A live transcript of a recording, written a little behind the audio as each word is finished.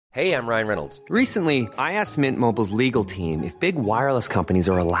Hey, I'm Ryan Reynolds. Recently, I asked Mint Mobile's legal team if big wireless companies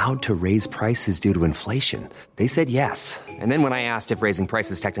are allowed to raise prices due to inflation. They said yes. And then when I asked if raising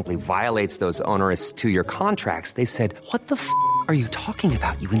prices technically violates those onerous two-year contracts, they said, "What the f*** are you talking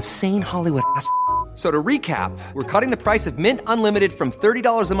about, you insane Hollywood ass?" So to recap, we're cutting the price of Mint Unlimited from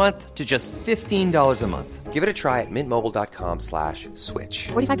 $30 a month to just $15 a month. Give it a try at mintmobile.com/switch.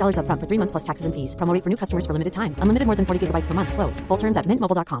 $45 up front for 3 months plus taxes and fees. Promo rate for new customers for limited time. Unlimited more than 40 gigabytes per month. Slows full terms at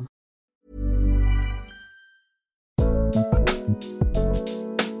mintmobile.com.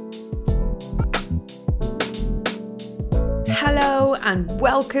 Hello and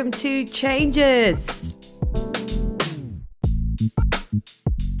welcome to Changes.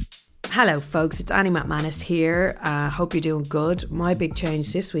 Hello folks, it's Annie McManus here. Hope you're doing good. My big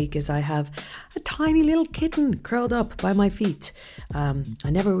change this week is I have a tiny little kitten curled up by my feet. I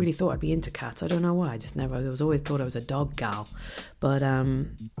never really thought I'd be into cats. I don't know why. I was always thought I was a dog gal. But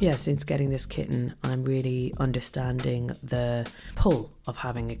yeah, since getting this kitten, I'm really understanding the pull of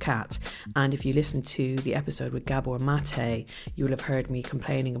having a cat. And if you listen to the episode with Gabor Mate, you will have heard me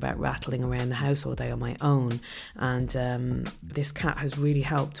complaining about rattling around the house all day on my own. And this cat has really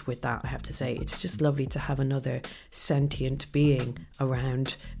helped with that, I have to say. It's just lovely to have another sentient being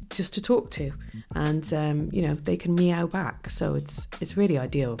around just to talk to. And, you know, they can meow back. So it's really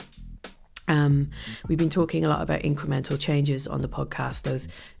ideal. We've been talking a lot about incremental changes on the podcast, those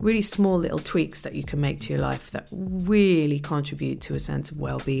really small little tweaks that you can make to your life that really contribute to a sense of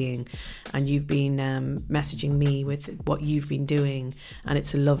well-being. And you've been messaging me with what you've been doing, and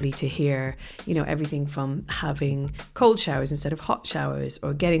it's lovely to hear, you know, everything from having cold showers instead of hot showers,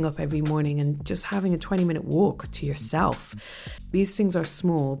 or getting up every morning and just having a 20-minute walk to yourself. These things are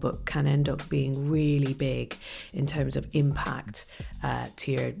small but can end up being really big in terms of impact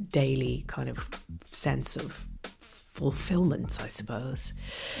to your daily kind of sense of fulfillment, I suppose.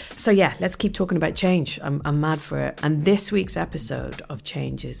 So yeah, let's keep talking about change. I'm mad for it. And this week's episode of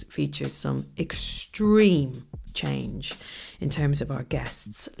Changes features some extreme change in terms of our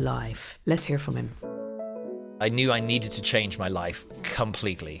guest's life. Let's hear from him. I knew I needed to change my life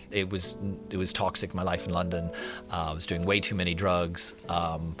completely. It was toxic, my life in London. I was doing way too many drugs,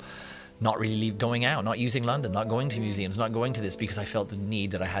 not really going out, not using London, not going to museums, not going to this, because I felt the need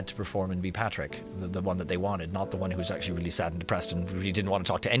that I had to perform and be Patrick, the one that they wanted, not the one who was actually really sad and depressed and really didn't want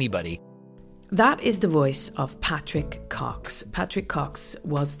to talk to anybody. That is the voice of Patrick Cox. Patrick Cox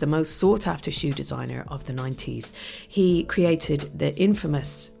was the most sought-after shoe designer of the 90s. He created the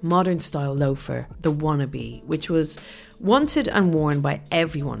infamous modern-style loafer, the Wannabe, which was wanted and worn by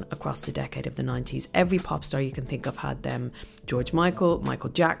everyone across the decade of the 90s. Every pop star you can think of had them. George Michael, Michael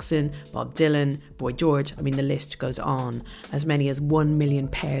Jackson, Bob Dylan, Boy George. I mean, the list goes on. As many as 1 million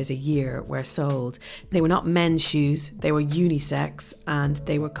pairs a year were sold. They were not men's shoes. They were unisex, and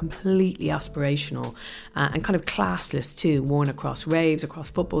they were completely aspirational and kind of classless too, worn across raves, across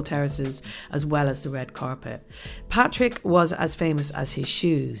football terraces, as well as the red carpet. Patrick was as famous as his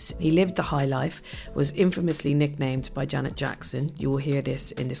shoes. He lived the high life, was infamously nicknamed by Janet Jackson. You will hear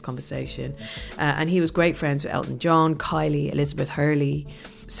this in this conversation. And he was great friends with Elton John, Kylie, Elizabeth Hurley.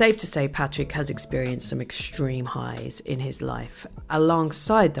 Safe to say Patrick has experienced some extreme highs in his life.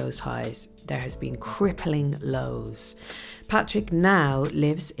 Alongside those highs, there has been crippling lows. Patrick now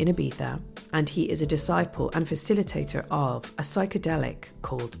lives in Ibiza, and he is a disciple and facilitator of a psychedelic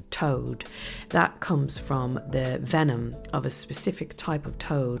called Toad. That comes from the venom of a specific type of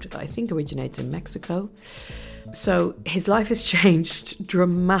toad that I think originates in Mexico. So his life has changed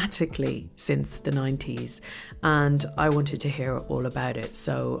dramatically since the 90s, and I wanted to hear all about it.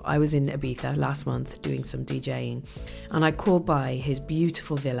 So I was in Ibiza last month doing some DJing, and I called by his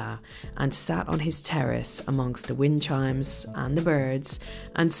beautiful villa and sat on his terrace amongst the wind chimes and the birds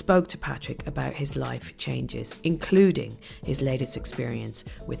and spoke to Patrick about his life changes, including his latest experience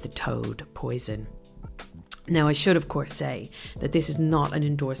with the toad poison. Now, I should, of course, say that this is not an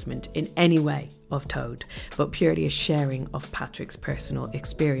endorsement in any way of Toad, but purely a sharing of Patrick's personal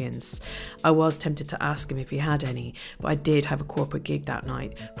experience. I was tempted to ask him if he had any, but I did have a corporate gig that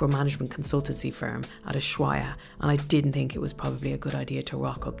night for a management consultancy firm at Ushuaia, and I didn't think it was probably a good idea to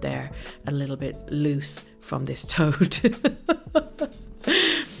rock up there a little bit loose from this toad.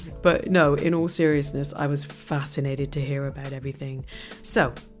 But no, in all seriousness, I was fascinated to hear about everything.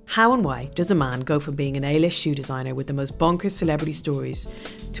 So, how and why does a man go from being an A-list shoe designer with the most bonkers celebrity stories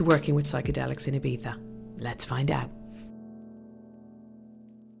to working with psychedelics in Ibiza? Let's find out.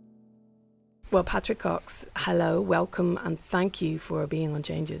 Well, Patrick Cox, hello, welcome, and thank you for being on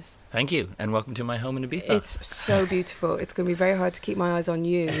Changes. Thank you, and welcome to my home in Ibiza. It's so beautiful. It's going to be very hard to keep my eyes on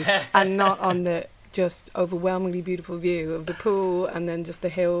you and not on the just overwhelmingly beautiful view of the pool and then just the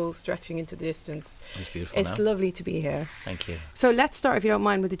hills stretching into the distance. It's beautiful. It's lovely to be here. Thank you. So let's start, if you don't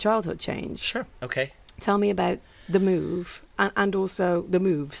mind, with the childhood change. Sure. Okay. Tell me about the move and also the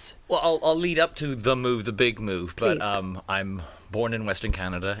moves. Well, I'll lead up to the move, the big move. But Please. I'm born in Western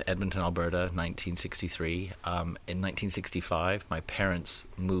Canada, Edmonton, Alberta, 1963. In 1965, my parents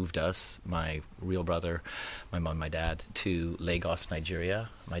moved us, my real brother, my mum, my dad, to Lagos, Nigeria.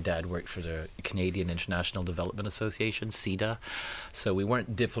 My dad worked for the Canadian International Development Association, CIDA. So we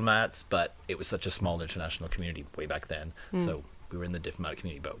weren't diplomats, but it was such a small international community way back then. So we were in the diplomatic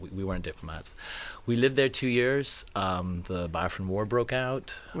community, but we weren't diplomats. We lived there 2 years. The Biafran War broke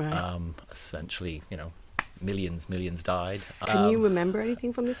out. Right. Essentially, millions died. Can you remember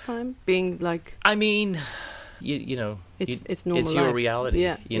anything from this time? Being like... I mean, you know... It's normal It's your life. reality.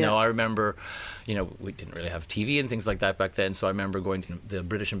 Yeah, You know, I remember, we didn't really have TV and things like that back then, so I remember going to the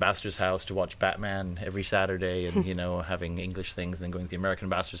British ambassador's house to watch Batman every Saturday and, having English things, and then going to the American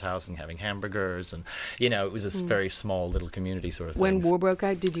ambassador's house and having hamburgers, and, it was a very small little community sort of thing. When war broke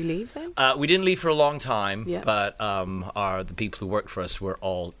out, did you leave then? We didn't leave for a long time, Yeah. but the people who worked for us were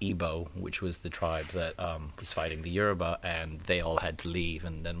all Igbo, which was the tribe that was fighting the Yoruba, and they all had to leave,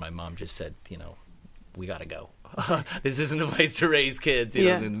 and then my mom just said, we got to go. This isn't a place to raise kids.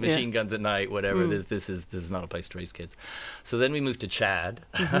 The machine guns at night, whatever. This is not a place to raise kids. So then we moved to Chad.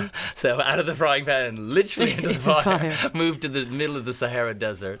 So out of the frying pan, literally into the fire. Moved to the middle of the Sahara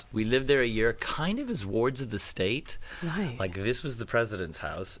Desert. We lived there a year, kind of as wards of the state. Right. Like this was the president's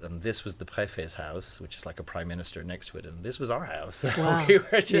house, and this was the préfet's house, which is like a prime minister next to it, and this was our house. Wow. We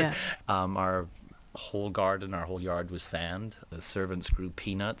were just, Yeah. our whole garden, our whole yard was sand. The servants grew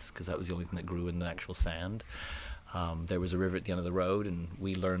peanuts because that was the only thing that grew in the actual sand. There was a river at the end of the road, and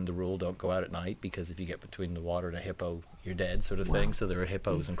we learned the rule: don't go out at night, because if you get between the water and a hippo, you're dead, sort of thing. So there were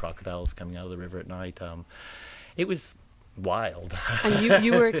hippos and crocodiles coming out of the river at night. It was wild. And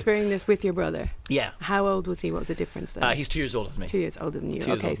you were experiencing this with your brother? Yeah. How old was he? What was the difference then? He's 2 years older than me. 2 years older than you. 2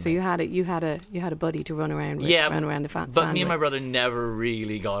 years Okay, older so than me. you had a buddy to run around with, run around the fat but sand me and with. my brother never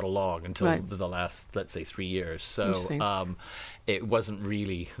really got along until Right. the last, let's say, 3 years. So Interesting. it wasn't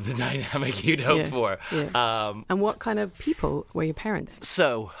really the dynamic you'd hope for. Yeah. And what kind of people were your parents?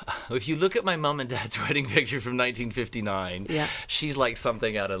 So, if you look at my mum and dad's wedding picture from 1959, Yeah. she's like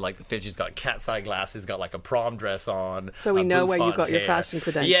something out of like the 50s. She's got cat's eye glasses, got like a prom dress on. So we a know where you bouffant got your hair. fashion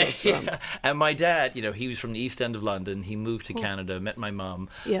credentials from. Yeah. And my dad, he was from the East End of London. He moved to Canada, met my mum.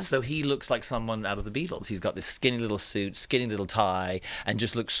 Yeah. So he looks like someone out of the Beatles. He's got this skinny little suit, skinny little tie, and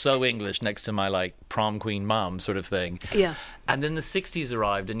just looks so English next to my like prom queen mum sort of thing. Yeah. And then the 60s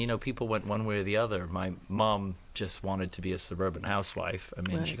arrived, and, people went one way or the other. My mom just wanted to be a suburban housewife. I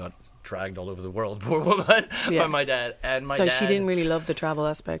mean, Right. she got dragged all over the world, poor woman, Yeah. by my dad. And my So dad... she didn't really love the travel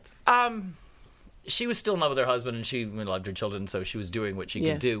aspect? She was still in love with her husband, and she loved her children, so she was doing what she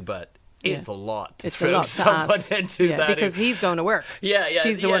Yeah. could do, but it's a lot to It's a throw lot to someone ask. into that. Because he's going to work. Yeah.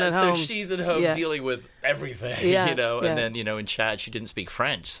 She's the one at home. So she's at home Yeah. dealing with everything, Yeah, And yeah. then, in Chad, she didn't speak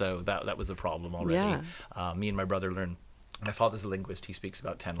French, so that was a problem already. Yeah. Me and my brother learned. My father's a linguist. He speaks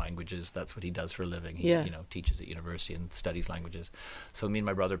about 10 languages. That's what he does for a living. He, Yeah. teaches at university and studies languages. So me and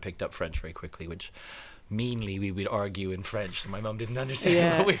my brother picked up French very quickly, which meanly we would argue in French. So my mum didn't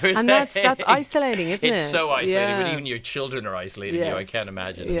understand what we were And saying. that's isolating, isn't it? It's so isolating. Yeah. When even your children are isolating Yeah. you, I can't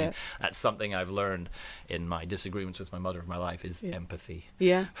imagine. I Yeah. mean, that's something I've learned in my disagreements with my mother of my life is empathy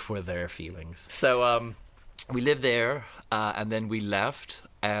Yeah. for their feelings. So we lived there, and then we left,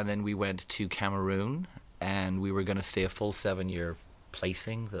 and then we went to Cameroon, and we were going to stay a full 7-year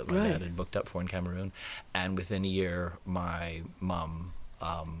placing that my Right. dad had booked up for in Cameroon. And within a year, my mum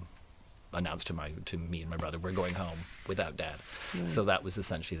announced to me and my brother, we're going home without dad. So that was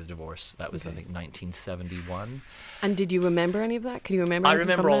essentially the divorce. That was, I think, 1971. And did you remember any of that? Can you remember I anything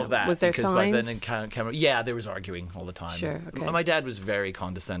remember from all of that. Was there because signs? By then in Cameroon, there was arguing all the time. Sure, okay. My dad was very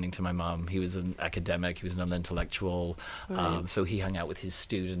condescending to my mom. He was an academic. He was an intellectual. Right. So he hung out with his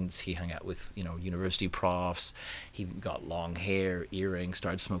students. He hung out with, university profs. He got long hair, earrings,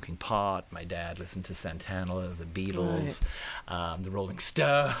 started smoking pot. My dad listened to Santana, the Beatles, the Rolling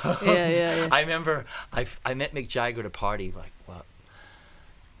Stones. Yeah. I remember I met Mick Jagger at a party, like, what?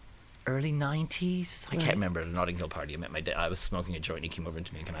 Early 90s? I can't remember, at a Notting Hill party. I met my dad. I was smoking a joint, and he came over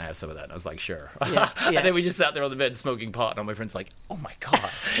to me, can I have some of that? And I was like, sure. Yeah. And then we just sat there on the bed smoking pot, and all my friends like, oh my God,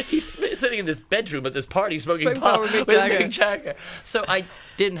 he's sitting in this bedroom at this party smoking pot with Mick Mick Jagger. So I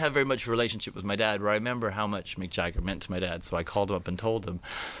didn't have very much of a relationship with my dad, but I remember how much Mick Jagger meant to my dad, so I called him up and told him.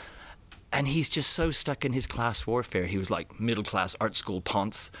 And he's just so stuck in his class warfare. He was like middle class art school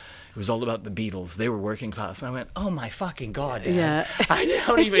ponce. It was all about the Beatles. They were working class. And I went, oh my fucking God, Dad. Yeah. I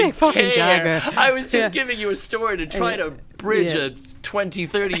don't It's even Mick fucking care. Jagger. I was just giving you a story to try to bridge Yeah. a 20,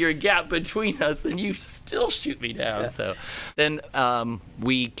 30-year gap between us, and you still shoot me down. So then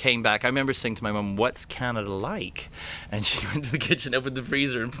we came back. I remember saying to my mum, what's Canada like? And she went to the kitchen, opened the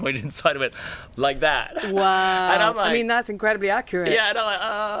freezer, and pointed inside of it like that. Wow. And I'm like, I mean, that's incredibly accurate. yeah, and I'm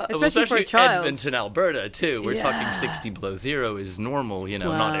like, Especially for a child. Edmonton, Alberta, too. We're talking Yeah. 60 below zero is normal, you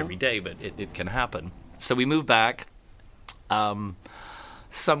know, not Wow. every day, but it can happen. So we moved back.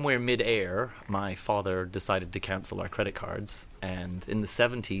 Somewhere mid-air, my father decided to cancel our credit cards. And in the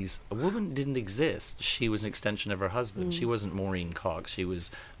 70s, a woman didn't exist. She was an extension of her husband. She wasn't Maureen Cox. She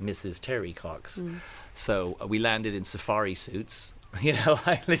was Mrs. Terry Cox. So we landed in safari suits. You know,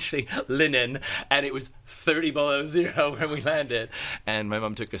 I literally linen, and it was 30 below zero when we landed. And my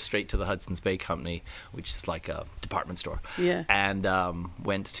mum took us straight to the Hudson's Bay Company, which is like a department store. Yeah. And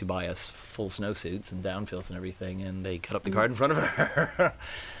went to buy us full snowsuits and downfills and everything. And they cut up the card in front of her.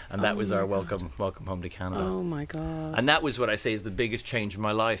 And that was our welcome home to Canada. Oh my God. And that was what I say is the biggest change in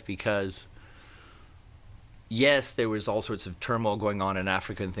my life, because yes, there was all sorts of turmoil going on in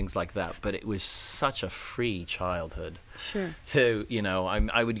Africa and things like that, but it was such a free childhood. Sure. So, you know,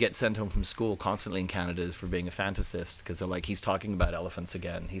 I would get sent home from school constantly in Canada for being a fantasist, because they're like, he's talking about elephants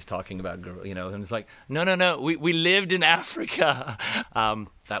again. He's talking about, you know, and it's like, no, we lived in Africa.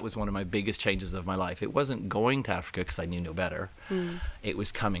 That was one of my biggest changes of my life. It wasn't going to Africa because I knew no better. It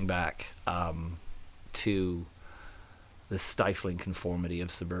was coming back to the stifling conformity of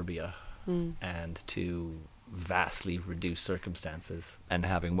suburbia and to vastly reduced circumstances, and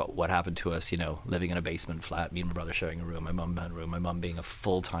having what happened to us, you know, living in a basement flat, me and my brother sharing a room, my mum had a room, my mum being a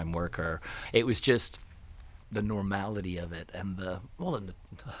full-time worker. It was just the normality of it, and the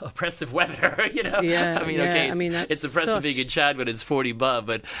oppressive weather, you know. Yeah, I mean, yeah, okay, I mean, that's it's oppressive such- being in Chad when it's 40 above,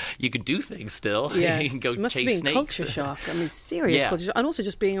 but you could do things still. Yeah. You can go It must chase have been snakes. culture shock. I mean, serious Yeah. culture shock. And also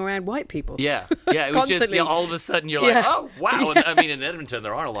just being around white people. Yeah, it was just, Constantly. you know, all of a sudden you're like, Yeah. oh, wow. And, I mean, in Edmonton,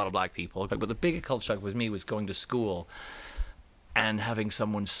 there aren't a lot of black people. But the bigger culture shock with me was going to school and having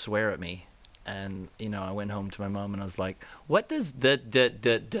someone swear at me. And, you know, I went home to my mom and I was like, what does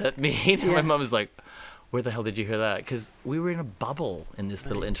that mean? And my mom was like, where the hell did you hear that? Because we were in a bubble in this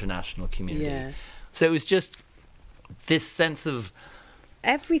little international community. Yeah. So it was just this sense of...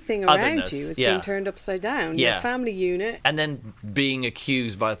 Everything around Otherness, you is yeah. being turned upside down. Yeah. Your family unit. And then being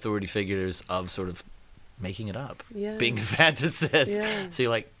accused by authority figures of sort of making it up, Yeah. being a fantasist. Yeah. So you're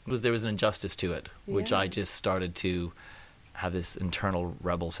like, there was an injustice to it, which Yeah. I just started to have this internal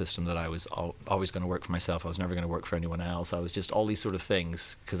rebel system that I was always going to work for myself. I was never going to work for anyone else. I was just all these sort of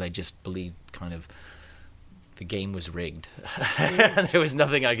things because I just believed kind of the game was rigged. There was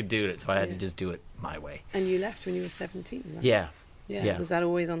nothing I could do to it, so I had to just do it my way. And you left when you were 17, right? Yeah. Yeah. Was that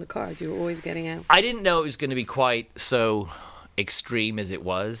always on the cards? You were always getting out? I didn't know it was going to be quite so extreme as it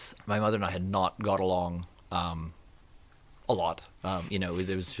was. My mother and I had not got along a lot. You know,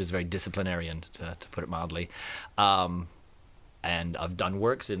 she was very disciplinarian, to put it mildly. And I've done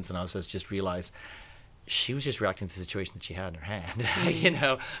work since, and I was just realized she was just reacting to the situation that she had in her hand, you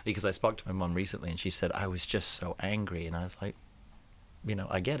know, because I spoke to my mom recently, and she said, I was just so angry. And I was like, you know,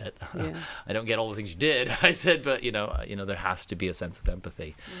 I get it. Yeah. I don't get all the things you did. I said, but, you know, there has to be a sense of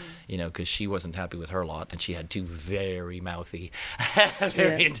empathy, you know, because she wasn't happy with her lot, and she had two very mouthy,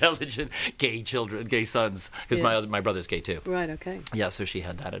 very intelligent gay sons, because my brother's gay too. Right, okay. Yeah, so she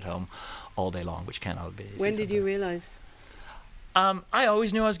had that at home all day long, which cannot be. When did you realise? I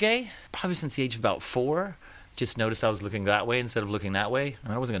always knew I was gay, probably since the age of about 4. Just noticed I was looking that way instead of looking that way.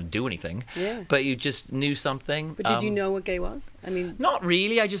 I wasn't going to do anything. Yeah. But you just knew something. But did you know what gay was? I mean... Not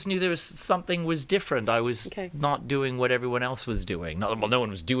really. I just knew there was something was different. I was not doing what everyone else was doing. Well, no one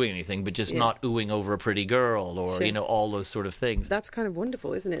was doing anything, but just not oohing over a pretty girl or, you know, all those sort of things. That's kind of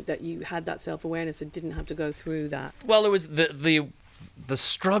wonderful, isn't it? That you had that self-awareness and didn't have to go through that. Well, there was the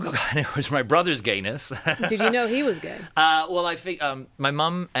struggle kind of was my brother's gayness. Did you know he was gay? Well, I think my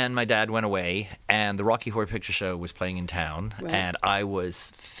mum and my dad went away, and the Rocky Horror Picture Show was playing in town, and I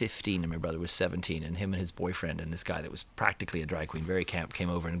was 15 and my brother was 17, and him and his boyfriend and this guy that was practically a drag queen, very camp, came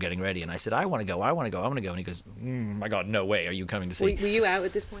over and getting ready, and I said, I want to go, and he goes, my God, no way, are you coming to see? Were you out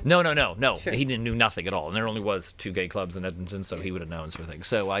at this point? No. Sure. He knew nothing at all, and there only was 2 gay clubs in Edmonton, so he would have known sort of thing.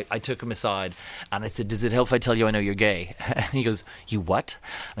 So I took him aside, and I said, does it help if I tell you I know you're gay? And he goes, you what?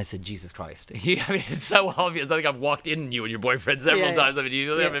 And I said, Jesus Christ. I mean, it's so obvious. I think I've walked in you and your boyfriend several times. I mean,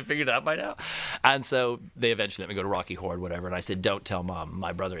 you haven't figured it out by now. And so they eventually let me go to Rocky Horror, whatever. And I said, don't tell Mom.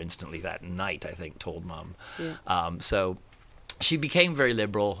 My brother instantly that night, I think, told Mom. Yeah. So she became very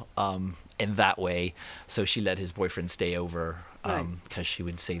liberal in that way. So she let his boyfriend stay over because she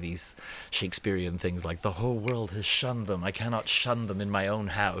would say these Shakespearean things like, the whole world has shunned them. I cannot shun them in my own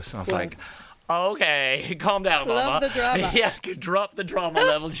house. And I was like, okay, calm down, Mama. Love the drama. Yeah, drop the drama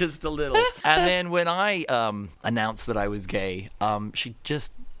level just a little. And then when I announced that I was gay, she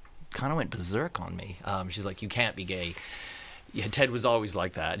just kind of went berserk on me. She's like, you can't be gay. Yeah, Ted was always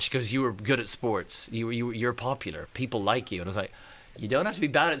like that. She goes, you were good at sports. You're popular. People like you. And I was like, you don't have to be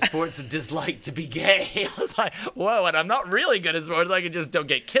bad at sports and dislike to be gay. I was like, whoa, and I'm not really good at sports. I just don't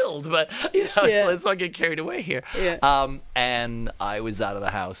get killed. But, let's not get carried away here. Yeah. And I was out of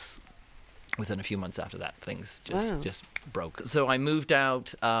the house within a few months after that. Things just broke. So I moved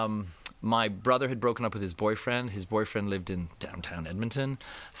out. My brother had broken up with his boyfriend. His boyfriend lived in downtown Edmonton.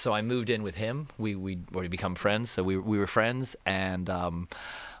 So I moved in with him. We'd already become friends. So we were friends. And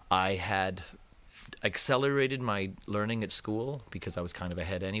I had accelerated my learning at school because I was kind of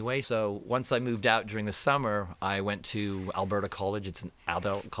ahead anyway. So once I moved out during the summer, I went to Alberta College. It's an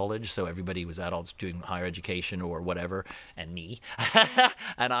adult college, so everybody was adults doing higher education or whatever, and me.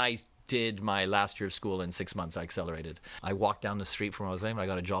 And I did my last year of school in 6 months. I accelerated. I walked down the street from where I was living. I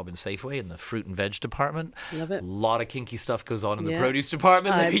got a job in Safeway in the fruit and veg department. Love it. A lot of kinky stuff goes on in the produce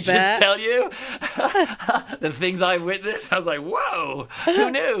department. Let me bet. just tell you. The things I witnessed, I was like, whoa,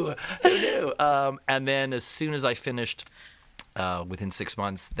 who knew? Who knew? And then as soon as I finished, within 6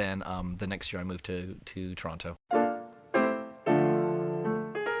 months, then the next year I moved to Toronto.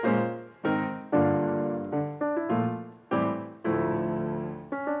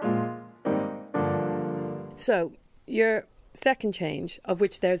 So your second change, of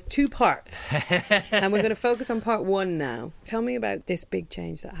which there's 2 parts, and we're going to focus on part 1 now. Tell me about this big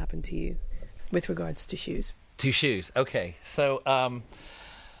change that happened to you with regards to shoes. To shoes. Okay. So I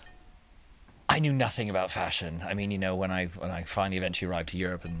knew nothing about fashion. I mean, when I finally eventually arrived to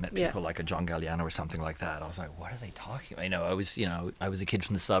Europe and met people like a John Galliano or something like that, I was like, what are they talking about? I was a kid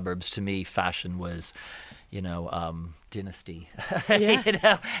from the suburbs. To me, fashion was, Dynasty.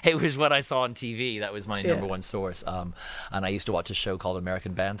 Yeah. It was what I saw on TV. That was my number one source. And I used to watch a show called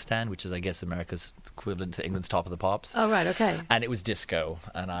American Bandstand, which is, I guess, America's equivalent to England's Top of the Pops. Oh, right, okay. And it was disco,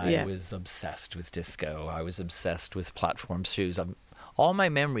 and I was obsessed with disco. I was obsessed with platform shoes. All my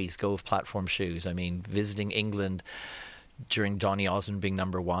memories go of platform shoes. I mean, visiting England during Donny Osmond being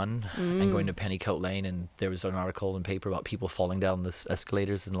number one and going to Pennycoat Lane, and there was an article in paper about people falling down the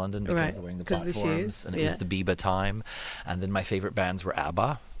escalators in London because they're wearing the platforms, and it was the Biba time. And then my favorite bands were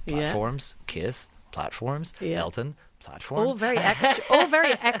ABBA, platforms, Kiss, platforms, Elton, platforms. All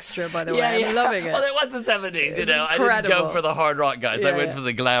very extra, by the way. I'm loving it. Well, it was the 70s, It's I didn't go for the hard rock guys. I went for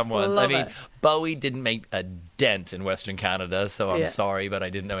the glam ones. Love it. Bowie didn't make a dent in Western Canada, so I'm sorry, but I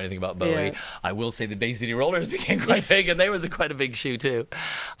didn't know anything about Bowie. Yeah. I will say the Bay City Rollers became quite big, and they was quite a big shoe too.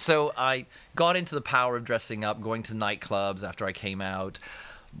 So I got into the power of dressing up, going to nightclubs after I came out,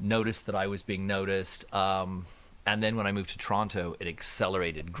 noticed that I was being noticed. And then when I moved to Toronto, it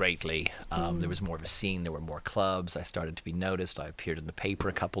accelerated greatly. There was more of a scene. There were more clubs. I started to be noticed. I appeared in the paper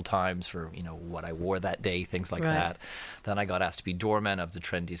a couple times for, what I wore that day, things like that. Then I got asked to be doorman of the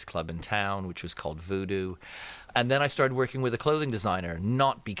trendiest club in town, which was called Voodoo. And then I started working with a clothing designer,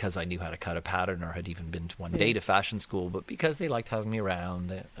 not because I knew how to cut a pattern or had even been to one day to fashion school, but because they liked having me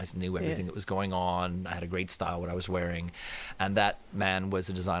around. I knew everything that was going on. I had a great style, what I was wearing. And that man was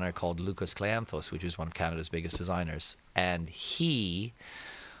a designer called Lucas Kleanthos, which was one of Canada's biggest designers. And he,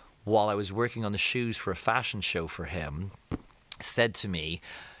 while I was working on the shoes for a fashion show for him, said to me,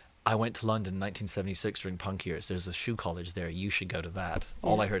 I went to London in 1976 during punk years. There's a shoe college there. You should go to that.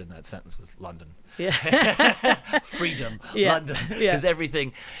 All I heard in that sentence was London. Yeah. Freedom. London. Because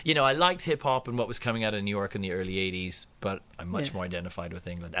everything, I liked hip hop and what was coming out of New York in the early 80s, but I'm much more identified with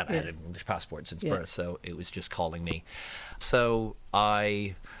England. And I had an English passport since birth, so it was just calling me. So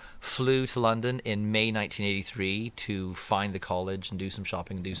I flew to London in May 1983 to find the college and do some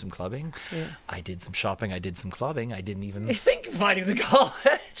shopping and do some clubbing. Yeah. I did some shopping, I did some clubbing. I didn't even think of finding the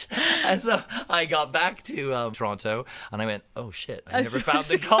college. And so I got back to Toronto and I went, oh shit, I never found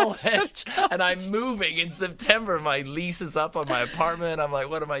the college. And I'm moving in September. My lease is up on my apartment. I'm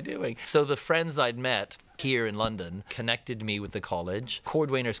like, what am I doing? So the friends I'd met here in London connected me with the college.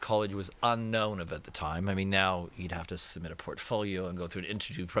 Cordwainers College was unknown of at the time. I mean, now you'd have to submit a portfolio and go through an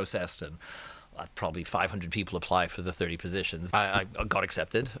interview process, and probably 500 people apply for the 30 positions. I got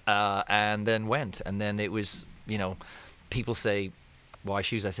accepted and then went. And then it was, people say, why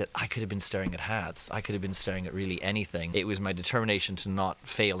shoes? I said, I could have been staring at hats. I could have been staring at really anything. It was my determination to not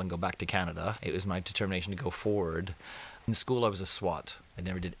fail and go back to Canada. It was my determination to go forward. In school, I was a SWAT. I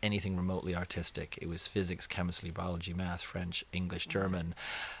never did anything remotely artistic. It was physics, chemistry, biology, math, French, English, German.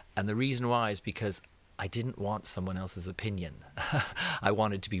 And the reason why is because I didn't want someone else's opinion. I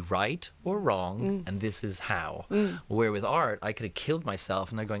wanted to be right or wrong, and this is how. Where with art, I could have killed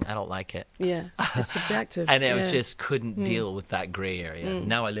myself, and they're going, I don't like it. Yeah, it's subjective. And I just couldn't deal with that grey area.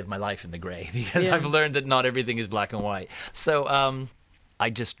 Now I live my life in the grey because Yeah. I've learned that not everything is black and white. So I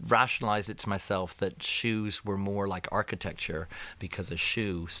just rationalized it to myself that shoes were more like architecture, because a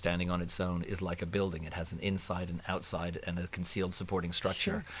shoe standing on its own is like a building. It has an inside and outside and a concealed supporting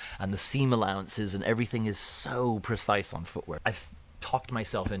structure. And the seam allowances and everything is so precise on footwear. I've talked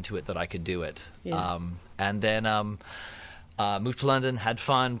myself into it that I could do it. Yeah. And then moved to London, had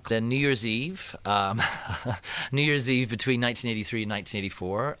fun. Then New Year's Eve, between 1983 and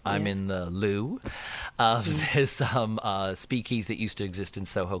 1984, I'm in the loo of this speakeasy that used to exist in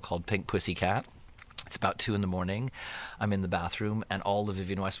Soho called Pink Pussycat. It's about 2 a.m. I'm in the bathroom, and all the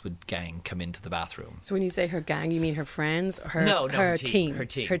Vivienne Westwood gang come into the bathroom. So when you say her gang, you mean her friends or her, No, her team? Her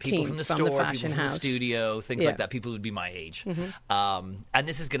team. Her People team from the store, fashion people from house. the studio, things Yeah. like that. People would be my age. And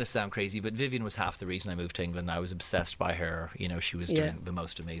this is going to sound crazy, but Vivienne was half the reason I moved to England. I was obsessed by her. You know, she was doing the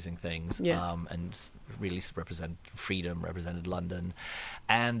most amazing things, and really represented freedom, represented London.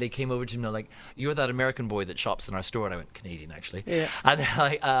 And they came over to me and they're like, "You're that American boy that shops in our store." And I went, "Canadian, actually." Yeah. And they're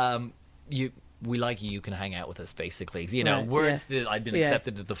like, we like you can hang out with us, basically. You know, Right, words that I'd been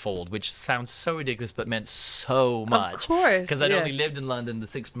accepted to the fold, which sounds so ridiculous, but meant so much. Of course, Because I'd only lived in London the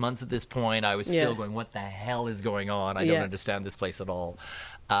 6 months at this point. I was still going, what the hell is going on? I don't understand this place at all.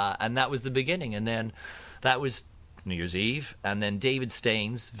 And that was the beginning. And then that was New Year's Eve. And then David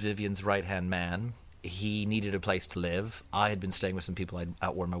Staines, Vivienne's right-hand man, he needed a place to live. I had been staying with some people I'd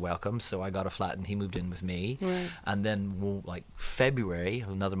outworn my welcome, so I got a flat and he moved in with me. Right. And then, like February,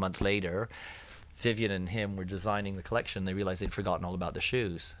 another month later, Vivienne and him were designing the collection. They realized they'd forgotten all about the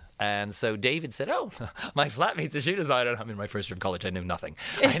shoes. And so David said, "Oh, my flatmate's a shoe designer." I'm in my first year of college. I knew nothing.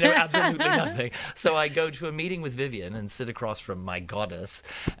 I know absolutely nothing. So I go to a meeting with Vivienne and sit across from my goddess,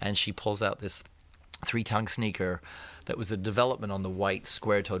 and she pulls out this 3-tongue sneaker that was a development on the white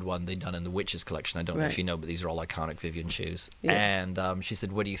square-toed one they'd done in the Witches collection. I don't know if you know, but these are all iconic Vivienne shoes. Yeah. And she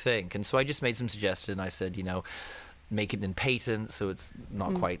said, "What do you think?" And so I just made some suggestions. I said, make it in patent so it's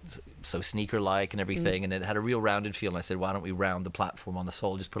not quite so sneaker-like and everything. And it had a real rounded feel. And I said, why don't we round the platform on the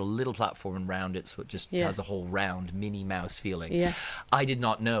sole? Just put a little platform and round it so it just has a whole round Minnie Mouse feeling. Yeah. I did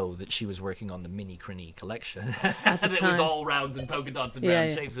not know that she was working on the Mini Crini collection. At the time. It was all rounds and polka dots and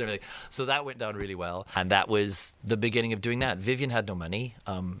round shapes and everything. So that went down really well. And that was the beginning of doing that. Vivienne had no money.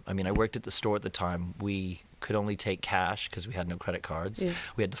 I worked at the store at the time. We could only take cash because we had no credit cards. Yeah.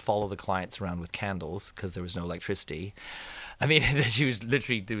 We had to follow the clients around with candles because there was no electricity. She was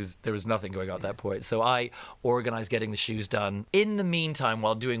literally, there was nothing going on at that point. So I organized getting the shoes done. In the meantime,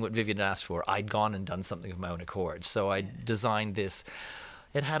 while doing what Vivienne asked for, I'd gone and done something of my own accord. So I designed this.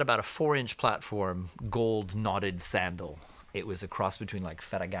 It had about a 4-inch platform, gold knotted sandal. It was a cross between like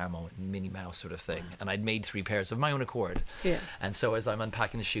Ferragamo and Minnie Mouse sort of thing. And I'd made 3 pairs of my own accord. Yeah. And so as I'm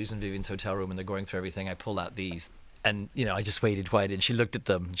unpacking the shoes in Vivienne's hotel room and they're going through everything, I pulled out these. And, I just waited quiet and she looked at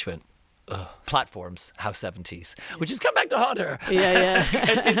them and she went, ugh. Platforms, how 70s, which has come back to haunt her. Yeah.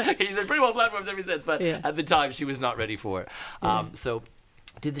 She said, pretty well platforms ever since. But at the time, she was not ready for it. So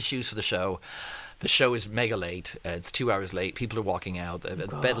did the shoes for the show. The show is mega late. It's 2 hours late. People are walking out,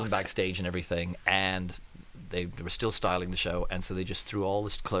 bedding backstage and everything. And they were still styling the show, and so they just threw all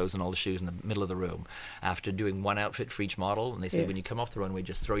the clothes and all the shoes in the middle of the room after doing one outfit for each model. And they said, when you come off the runway,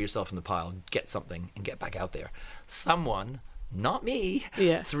 just throw yourself in the pile, get something, and get back out there. Someone, not me,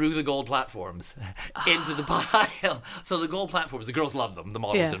 threw the gold platforms into the pile. So the gold platforms, the girls loved them, the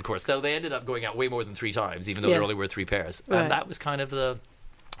models did, of course. So they ended up going out way more than 3 times, even though there only were 3 pairs. Right. And that was kind of the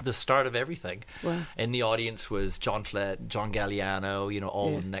start of everything. Wow. In the audience was John Flett, John Galliano,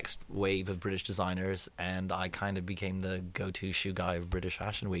 all the next wave of British designers, and I kind of became the go-to shoe guy of British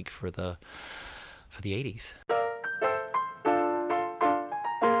Fashion Week for the 80s.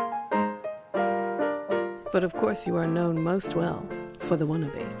 But of course you are known most well for the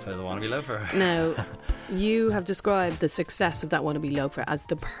Wannabe. For the Wannabe loafer. Now, you have described the success of that Wannabe loafer as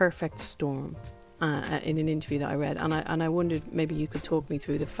the perfect storm. In an interview that I read, and I wondered maybe you could talk me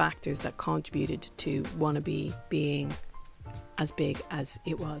through the factors that contributed to Wannabe being as big as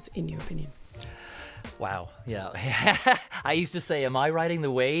it was, in your opinion. Wow, yeah. I used to say, am I riding the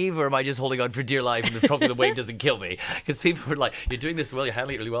wave or am I just holding on for dear life and probably the wave doesn't kill me? Because people were like, you're doing this well, you're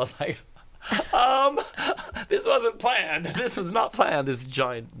handling it really well. It's like, this wasn't planned. This was not planned, this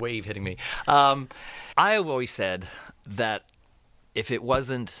giant wave hitting me. I have always said that if it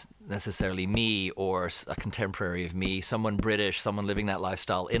wasn't necessarily me or a contemporary of me, someone British, someone living that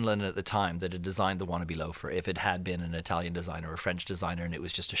lifestyle in London at the time that had designed the wannabe loafer. If it had been an Italian designer or a French designer and it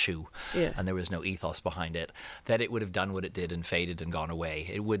was just a shoe and there was no ethos behind it, that it would have done what it did and faded and gone away.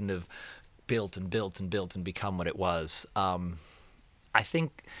 It wouldn't have built and built and built and become what it was. I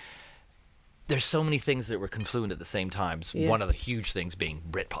think there's so many things that were confluent at the same time. One of the huge things being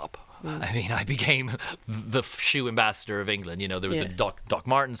Britpop. I mean, I became the shoe ambassador of England. You know, there was a Doc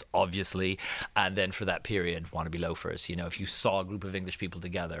Martens, obviously, and then for that period, wannabe loafers. You know, if you saw a group of English people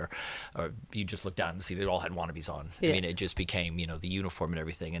together, or you just looked down and see they all had wannabes on. I mean, it just became, you know, the uniform and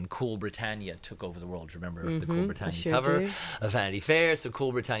everything. And Cool Britannia took over the world. Remember the Cool Britannia cover of Vanity Fair? So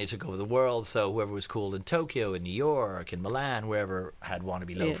Cool Britannia took over the world. So whoever was cool in Tokyo, in New York, in Milan, wherever had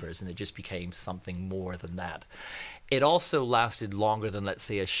wannabe loafers, and it just became something more than that. It also lasted longer than, let's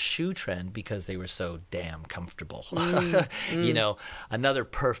say, a shoe trend because they were so damn comfortable. You know, another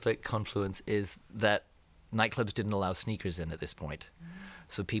perfect confluence is that nightclubs didn't allow sneakers in at this point.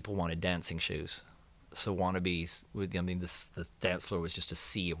 So people wanted dancing shoes. So wannabes, I mean, the dance floor was just a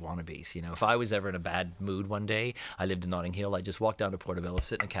sea of wannabes. You know, if I was ever in a bad mood one day, I lived in Notting Hill, I'd just walk down to Portobello,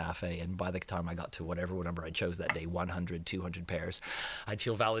 sit in a cafe, and by the time I got to whatever number I chose that day, 100, 200 pairs, I'd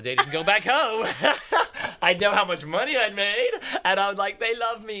feel validated and go back home. I'd know how much money I'd made, and I was like, they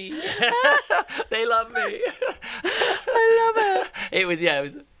love me. They love me. I love it. It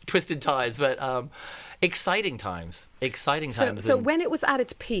was twisted ties, but exciting times. So when it was at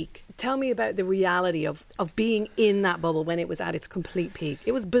its peak, tell me about the reality of being in that bubble when it was at its complete peak.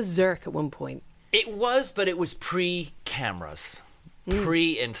 It was berserk at one point. It was, but it was pre-cameras.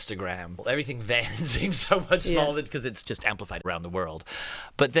 Pre-Instagram. Everything then seems so much smaller because it's just amplified around the world.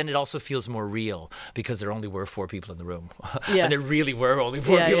 But then it also feels more real because there only were 4 people in the room. And there really were only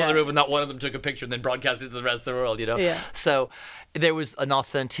 4 people in the room, and not one of them took a picture and then broadcast it to the rest of the world, you know? So there was an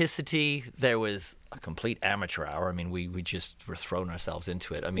authenticity. There was a complete amateur hour. I mean, we just were throwing ourselves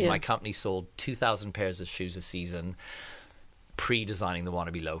into it. I mean, my company sold 2,000 pairs of shoes a season, pre-designing the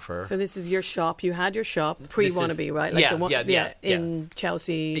wannabe loafer. So this is your shop. You had your shop pre-wannabe, right? Like in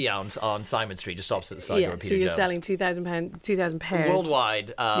Chelsea. Yeah, on Simon Street, just opposite the side door of Peter So you're Jones. selling 2,000 pairs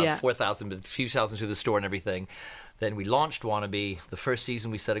worldwide, 4,000, a few thousand through the store and everything. Then we launched Wannabe. The first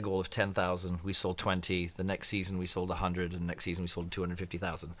season we set a goal of 10,000. We sold 20. The next season we sold 100, and the next season we sold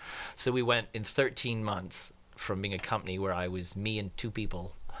 250,000. So we went in 13 months from being a company where I was me and 2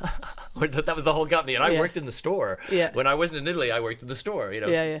 people. That was the whole company, and I worked in the store. When I wasn't in Italy, I worked in the store, you know.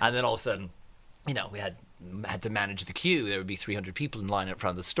 And then all of a sudden, you know, we had to manage the queue. There would be 300 people in line in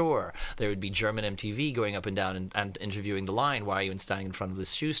front of the store. There would be German MTV going up and down and interviewing the line. Why are you standing in front of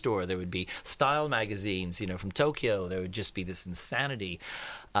this shoe store? There would be style magazines, you know, from Tokyo. There would just be this insanity.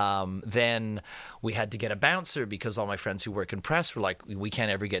 Then we had to get a bouncer because all my friends who work in press were like, we can't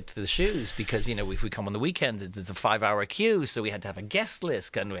ever get to the shoes because, you know, if we come on the weekends, it's a 5-hour queue. So we had to have a guest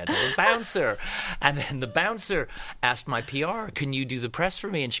list and we had to have a bouncer. And then the bouncer asked my PR, can you do the press for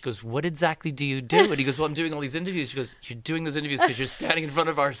me? And she goes, what exactly do you do? And he goes, well, I'm doing all these interviews. She goes, you're doing those interviews because you're standing in front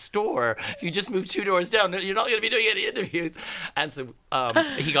of our store. If you just move 2 doors down, you're not going to be doing any interviews. And so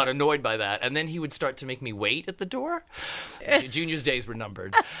he got annoyed by that. And then he would start to make me wait at the door. Junior's days were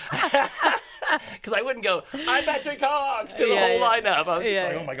numbered. Because I wouldn't go, I'm Patrick Cox, to the whole lineup. I was just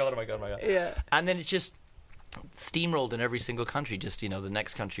like, oh my God. And then it just steamrolled in every single country. Just, you know, the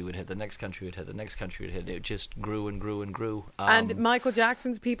next country would hit, the next country would hit, the next country would hit. It just grew and grew and grew. And Michael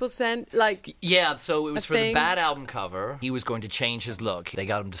Jackson's people sent, like... Yeah, so it was for the Bad album cover. He was going to change his look. They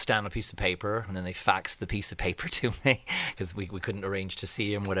got him to stand on a piece of paper, and then they faxed the piece of paper to me because we couldn't arrange to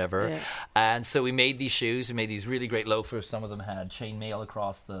see him, whatever. And so we made these shoes. We made these really great loafers. Some of them had chainmail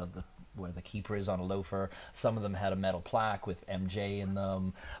across the where the keeper is on a loafer. Some of them had a metal plaque with MJ in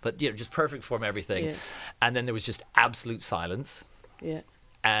them. But, you know, just perfect form, everything. And then there was just absolute silence.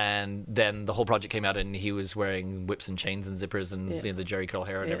 And then the whole project came out and he was wearing whips and chains and zippers and you know, the Jerry curl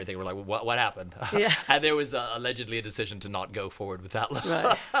hair and everything. We're like, what happened? And there was allegedly a decision to not go forward with that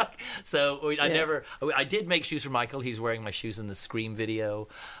look. So I did make shoes for Michael. He's wearing my shoes in the Scream video.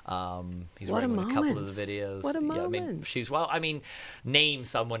 He's wearing a couple of the videos. What a moment. I made shoes. Well, I mean, name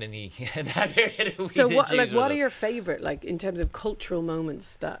someone in that period. So what are your favorite, like, in terms of cultural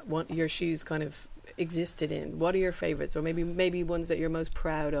moments that your shoes kind of existed in? What are your favorites, or maybe ones that you're most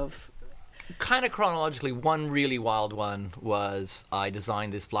proud of? Kind of chronologically, one really wild one was I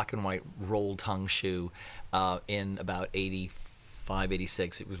designed this black and white roll tongue shoe in about 85,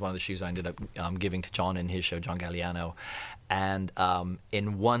 86. It was one of the shoes I ended up giving to John in his show, John Galliano. And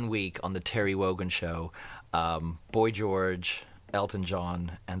in 1 week on the Terry Wogan show, Boy George, Elton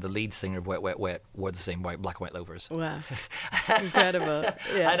John, and the lead singer of Wet, Wet, Wet wore the same black and white loafers. Wow. Incredible.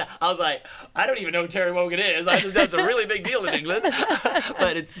 Yeah. I was like, I don't even know who Terry Wogan is. I just that's a really big deal in England.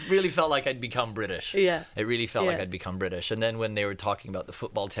 But it really felt like I'd become British. Yeah. It really felt like I'd become British. And then when they were talking about the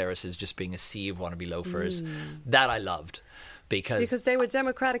football terraces just being a sea of wannabe loafers, that I loved. Because they were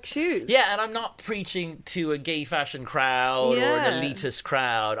democratic shoes. Yeah, and I'm not preaching to a gay fashion crowd or an elitist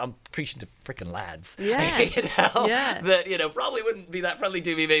crowd. I'm preaching to freaking lads. Yeah. That, probably wouldn't be that friendly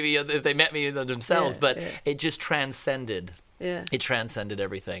to me maybe if they met me themselves, but it just transcended. Yeah. It transcended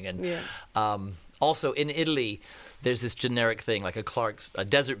everything. And also in Italy, there's this generic thing, like a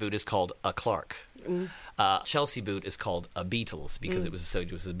desert boot is called a Clark. Chelsea boot is called a Beatles because it was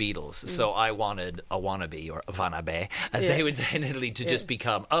associated with the Beatles. So I wanted a wannabe or a vanabe, as they would say in Italy, to just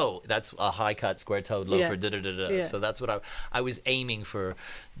become, that's a high-cut, square-toed loafer, da-da-da-da. So that's what I was aiming for,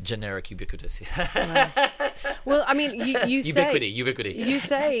 generic ubiquitous. Well, I mean, you say... Ubiquity. You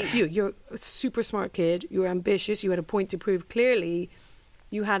say you're a super smart kid, you were ambitious, you had a point to prove. Clearly,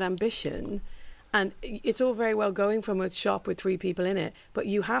 you had ambition, and it's all very well going from a shop with 3 people in it, but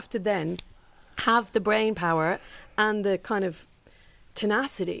you have to then have the brain power and the kind of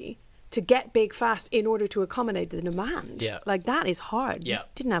tenacity to get big fast in order to accommodate the demand. Yeah. Like, that is hard. Yeah. You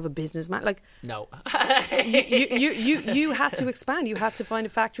didn't have a businessman. Like, no. you had to expand. You had to find a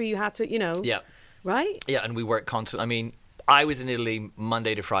factory. You had to, Yeah. Right? Yeah, and we worked constantly. I mean, I was in Italy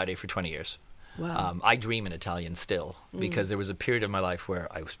Monday to Friday for 20 years. Wow. I dream in Italian still because there was a period of my life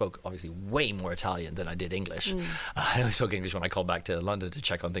where I spoke obviously way more Italian than I did English. I only spoke English when I called back to London to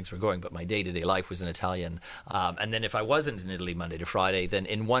check on things were going, but my day-to-day life was in Italian. And then if I wasn't in Italy Monday to Friday, then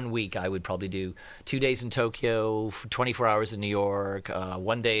in 1 week I would probably do 2 days in Tokyo, 24 hours in New York,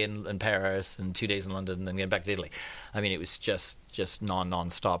 1 day in Paris, and 2 days in London, and then get back to Italy. I mean, it was just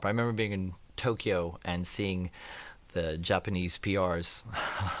non-stop. I remember being in Tokyo and seeing the Japanese PR's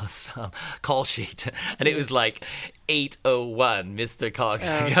call sheet, and it was like 8:01, Mr. Cox.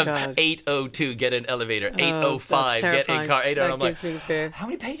 8:02, get an elevator. 8:05, get a car. 8:00. I'm like, how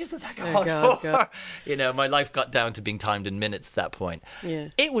many pages does that go for? My life got down to being timed in minutes at that point. Yeah,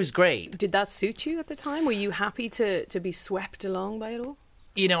 it was great. Did that suit you at the time? Were you happy to be swept along by it all?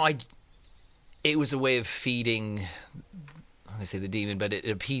 It was a way of feeding. I say the demon, but it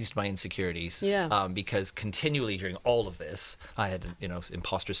appeased my insecurities. Yeah. Because continually during all of this, I had,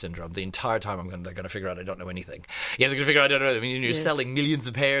 imposter syndrome. The entire time they're going to figure out I don't know anything. Yeah, they're going to figure out I don't know. I mean, you're selling millions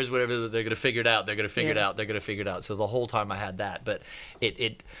of pairs, whatever. They're going to figure it out. They're going to figure it out. They're going to figure it out. So the whole time I had that, but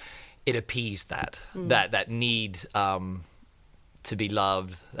it appeased that need to be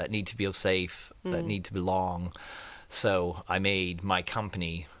loved, that need to feel safe, that need to belong. So I made my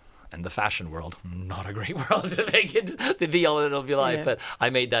company. And the fashion world, not a great world to make it the be-all and end-all of your life. But I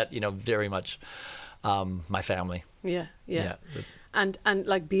made that, very much my family. Yeah. And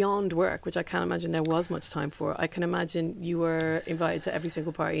like beyond work, which I can't imagine there was much time for, I can imagine you were invited to every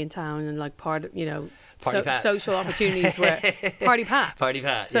single party in town and like social opportunities were Party Pat. Party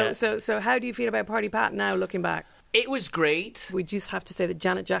Pat, So how do you feel about Party Pat now looking back? It was great. We just have to say that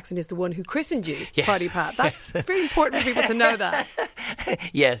Janet Jackson is the one who christened you, Party Pat. It's very important for people to know that.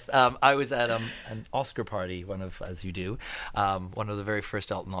 Yes, I was at an Oscar party, one of the very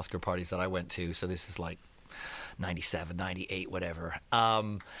first Elton Oscar parties that I went to. So this is like 97, 98, whatever.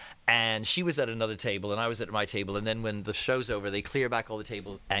 And she was at another table, and I was at my table. And then when the show's over, they clear back all the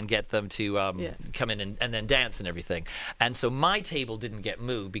tables and get them to come in and then dance and everything. And so my table didn't get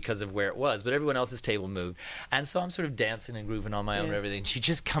moved because of where it was, but everyone else's table moved. And so I'm sort of dancing and grooving on my own and everything. She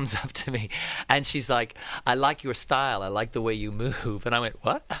just comes up to me, and she's like, I like your style. I like the way you move. And I went,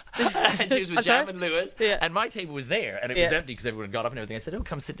 what? And she was with Jam and Lewis. Yeah. And my table was there, and it was empty because everyone had got up and everything. I said,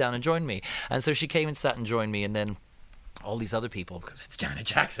 come sit down and join me. And so she came and sat and joined me, and then all these other people, because it's Janet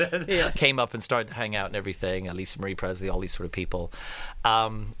Jackson, came up and started to hang out and everything. Lisa Marie Presley, all these sort of people.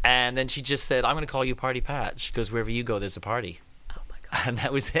 And then she just said, I'm going to call you Party Pat. She goes, wherever you go, there's a party. Oh my God. And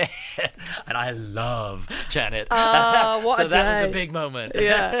that was it. And I love Janet. What so a that day. was a big moment.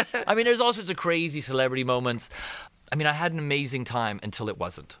 Yeah. I mean, there's all sorts of crazy celebrity moments. I mean, I had an amazing time until it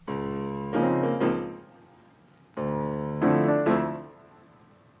wasn't.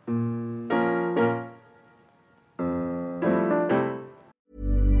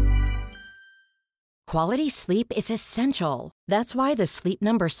 Quality sleep is essential. That's why the Sleep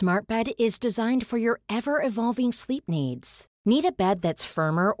Number Smart Bed is designed for your ever-evolving sleep needs. Need a bed that's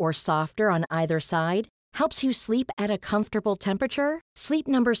firmer or softer on either side? Helps you sleep at a comfortable temperature? Sleep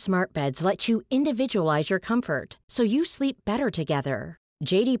Number Smart Beds let you individualize your comfort so you sleep better together.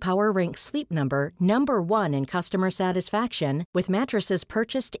 JD Power ranks Sleep Number number 1 in customer satisfaction with mattresses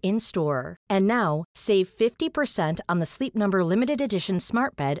purchased in-store. And now, save 50% on the Sleep Number Limited Edition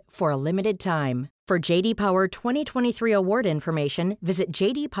Smart Bed for a limited time. For JD Power 2023 award information, visit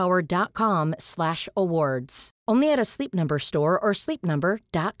jdpower.com/awards. Only at a Sleep Number store or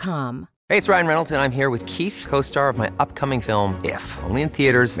sleepnumber.com. Hey, it's Ryan Reynolds, and I'm here with Keith, co-star of my upcoming film, If, only in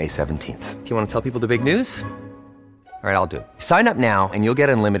theaters May 17th. Do you want to tell people the big news? All right, I'll do it. Sign up now and you'll get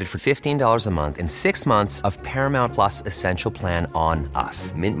unlimited for $15 a month and 6 months of Paramount Plus Essential Plan on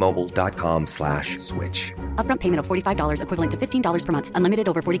us. mintmobile.com/switch. Upfront payment of $45 equivalent to $15 per month. Unlimited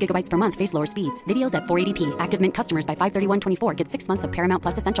over 40 gigabytes per month. Face lower speeds. Videos at 480p. Active Mint customers by 531.24 get 6 months of Paramount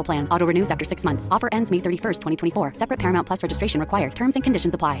Plus Essential Plan. Auto renews after 6 months. Offer ends May 31st, 2024. Separate Paramount Plus registration required. Terms and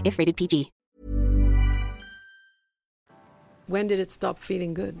conditions apply if rated PG. When did it stop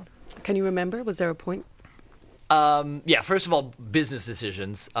feeling good? Can you remember? Was there a point? Yeah, first of all, business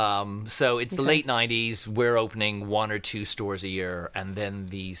decisions. So it's the late 90s. We're opening 1 or 2 stores a year, and then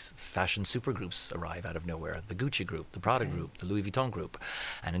these fashion supergroups arrive out of nowhere. The Gucci group, the Prada group, the Louis Vuitton group.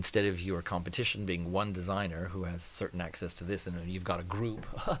 And instead of your competition being one designer who has certain access to this, then you've got a group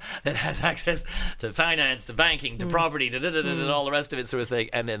that has access to finance, to banking, to property, to all the rest of it sort of thing.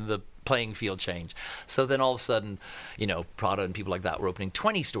 And then the playing field change. So then all of a sudden, you know, Prada and people like that were opening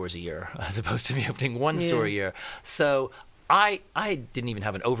 20 stores a year as opposed to me opening 1 store a year. So I didn't even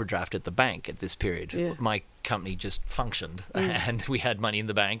have an overdraft at the bank at this period. Yeah. My company just functioned and we had money in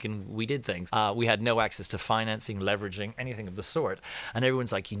the bank and we did things. We had no access to financing, leveraging, anything of the sort. And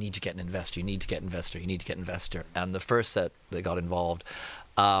everyone's like, you need to get an investor, you need to get an investor, you need to get an investor. And the first set that got involved,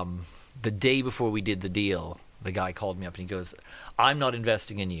 the day before we did the deal, the guy called me up and he goes, I'm not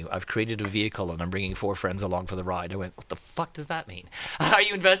investing in you. I've created a vehicle and I'm bringing 4 friends along for the ride. I went, what the fuck does that mean? Are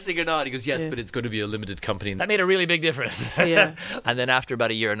you investing or not? He goes, yes, but it's going to be a limited company. That made a really big difference. Yeah. And then after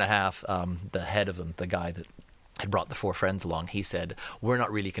about a year and a half, the head of them, the guy that had brought the 4 friends along, he said, we're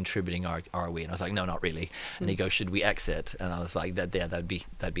not really contributing, are we? And I was like, no, not really. And he goes, should we exit? And I was like, that'd be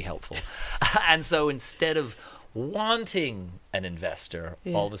helpful. And so instead of wanting an investor,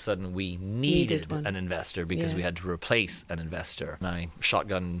 all of a sudden we needed an investor because we had to replace an investor. My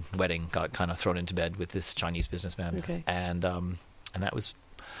shotgun wedding got kind of thrown into bed with this Chinese businessman, and that was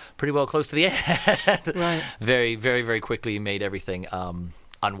pretty well close to the end. Right. Very, very, very quickly made everything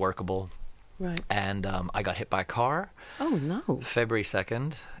unworkable. Right. And I got hit by a car. Oh no. February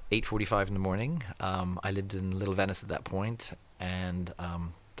 2nd, 8:45 in the morning. I lived in Little Venice at that point, and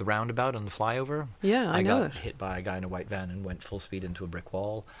the roundabout on the flyover. Yeah, I know got it. hit by a guy in a white van and went full speed into a brick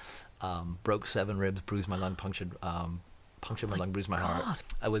wall. Broke 7 ribs, bruised my lung, punctured my lung, bruised my heart.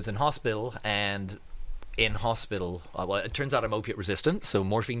 I was in hospital, and in hospital, well, it turns out I'm opiate resistant, so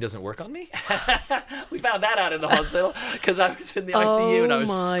morphine doesn't work on me. We found that out in the hospital because I was in the ICU and I was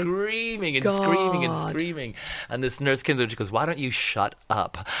screaming and screaming and screaming. And this nurse comes over and she goes, why don't you shut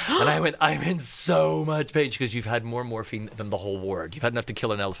up? And I went, I'm in so much pain. She goes, you've had more morphine than the whole ward. You've had enough to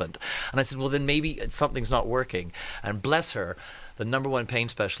kill an elephant. And I said, well, then maybe something's not working. And bless her, the number 1 pain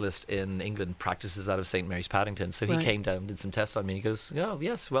specialist in England practices out of St. Mary's Paddington. So he came down and did some tests on me. He goes, oh,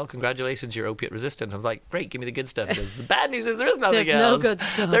 yes, well, congratulations, you're opiate resistant. I was like, great, give me the good stuff. He goes, the bad news is there is nothing There's else. no good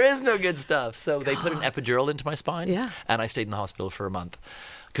stuff. There is no good stuff. So they put an epidural into my spine. Yeah. And I stayed in the hospital for a month.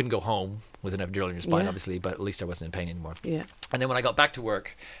 Couldn't go home with an epidural in your spine, obviously, but at least I wasn't in pain anymore. Yeah. And then when I got back to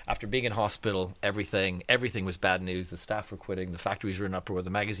work, after being in hospital, everything was bad news. The staff were quitting. The factories were in uproar. The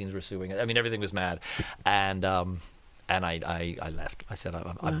magazines were suing. I mean, everything was mad. And I left. I said,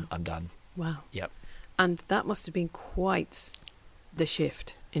 I'm done. Wow. Yep. And that must have been quite the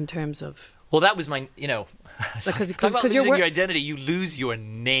shift in terms of... Well, that was my, Because losing your identity, you lose your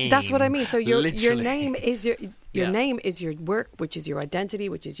name. That's what I mean. So your Literally. name is your name is your work, which is your identity,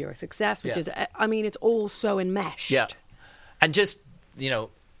 which is your success, which is, I mean, it's all so enmeshed. Yeah. And just,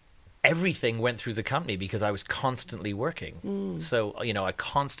 everything went through the company because I was constantly working. So, I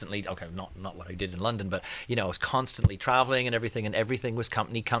constantly, not what I did in London, but, I was constantly traveling and everything was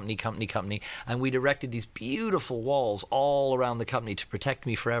company. And we'd erected these beautiful walls all around the company to protect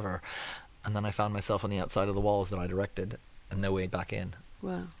me forever. And then I found myself on the outside of the walls that I'd erected and no way back in.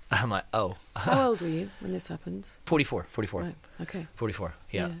 Wow. I'm like, oh. How old were you when this happened? 44. Right. Okay. 44,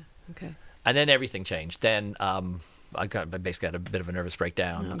 yeah. Okay. And then everything changed. Then I basically had a bit of a nervous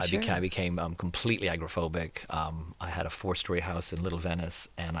breakdown. I became completely agoraphobic. I had a 4-story house in Little Venice,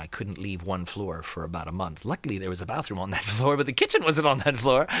 and I couldn't leave 1 floor for about a month. Luckily, there was a bathroom on that floor, but the kitchen wasn't on that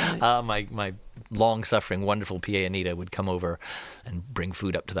floor. Right. My long-suffering, wonderful PA Anita would come over and bring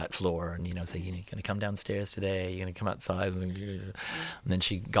food up to that floor and, say, you're going to come downstairs today, you're going to come outside. And then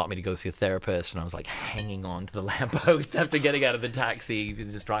she got me to go see a therapist, and I was like hanging on to the lamppost after getting out of the taxi,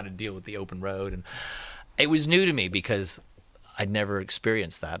 just trying to deal with the open road. And it was new to me because I'd never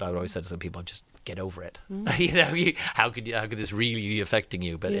experienced that. I would always said to the people, just get over it. How could this really be affecting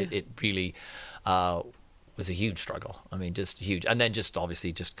you? But it really was a huge struggle. I mean, just huge. And then just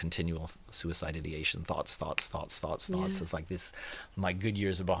obviously just continual suicide ideation, thoughts. Yeah. It's like this, my good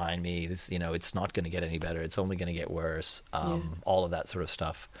years are behind me. This, it's not going to get any better. It's only going to get worse. All of that sort of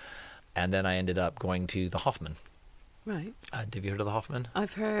stuff. And then I ended up going to the Hoffman. Right. Have you heard of the Hoffman?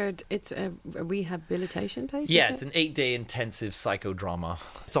 I've heard it's a rehabilitation place. Yeah, it's an 8-day intensive psychodrama.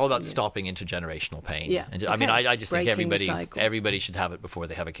 It's all about stopping intergenerational pain. Yeah. And I mean, I just think Breaking everybody should have it before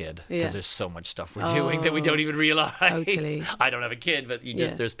they have a kid, because Yeah. there's so much stuff we're doing that we don't even realize. Totally. I don't have a kid, but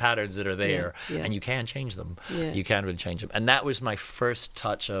there's patterns that are there, Yeah. and you can change them. Yeah. You can really change them. And that was my first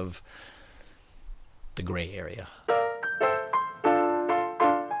touch of the gray area.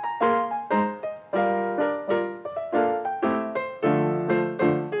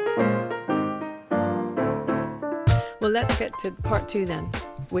 Well, let's get to part 2 then,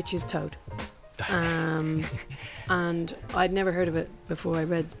 which is Toad. And I'd never heard of it before I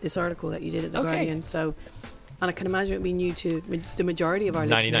read this article that you did at The Guardian. So, and I can imagine it would be new to the majority of our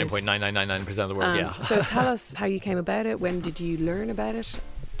listeners. 99.9999% of the world, yeah. So tell us how you came about it. When did you learn about it?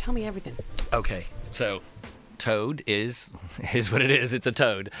 Tell me everything. Okay, so toad is what it is. It's a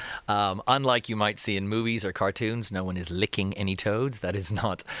toad. Unlike you might see in movies or cartoons, no one is licking any toads. That is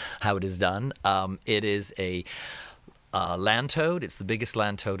not how it is done. It is a land toad. It's the biggest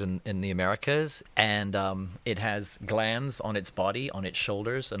land toad in the Americas, and it has glands on its body, on its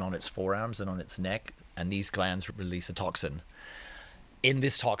shoulders, and on its forearms, and on its neck, and these glands release a toxin. In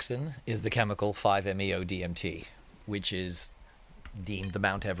this toxin is the chemical 5-MeO-DMT, which is deemed the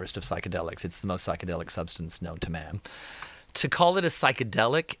Mount Everest of psychedelics. It's the most psychedelic substance known to man. To call it a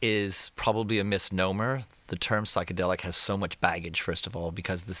psychedelic is probably a misnomer. The term psychedelic has so much baggage, first of all,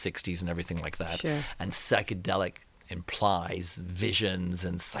 because of the 60s and everything like that. Sure. And psychedelic implies visions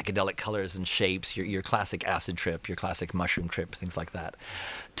and psychedelic colors and shapes, your classic acid trip, your classic mushroom trip, things like that.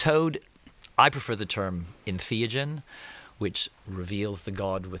 Toad, I prefer the term entheogen, which reveals the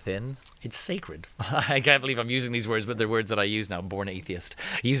God within. It's sacred. I can't believe I'm using these words, but they're words that I use now. I'm born atheist,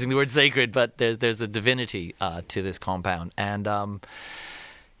 using the word sacred, but there's a divinity to this compound. And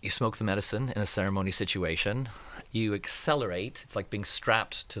you smoke the medicine in a ceremony situation. You accelerate. It's like being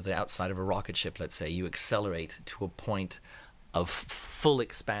strapped to the outside of a rocket ship, let's say. You accelerate to a point of full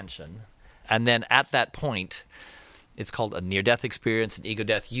expansion. And then at that point, it's called a near-death experience, an ego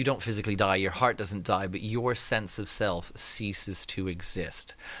death. You don't physically die. Your heart doesn't die, but your sense of self ceases to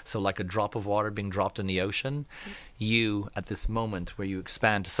exist. So like a drop of water being dropped in the ocean, you, at this moment where you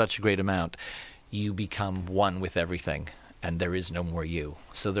expand to such a great amount, you become one with everything, and there is no more you.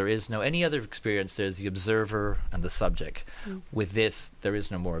 So there is no any other experience. There's the observer and the subject. With this, there is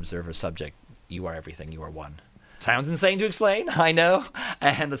no more observer-subject. You are everything. You are one. Sounds insane to explain, I know.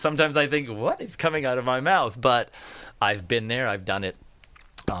 And sometimes I think, what is coming out of my mouth? But I've been there. I've done it,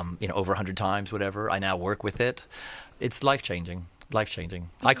 over 100 times, whatever. I now work with it. It's life-changing. Life-changing.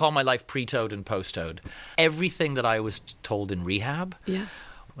 I call my life pre-toad and post-toad. Everything that I was told in rehab,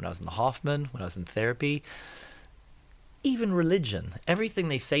 when I was in the Hoffman, when I was in therapy, even religion, everything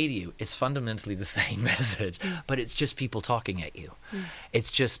they say to you is fundamentally the same message, but it's just people talking at you. It's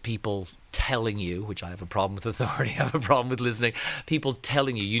just people telling you, which I have a problem with authority, I have a problem with listening, people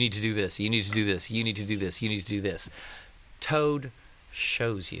telling you, you need to do this, you need to do this, you need to do this, you need to do this. Toad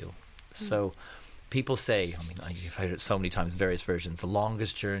shows you. So people say, I mean, I've heard it so many times, various versions, the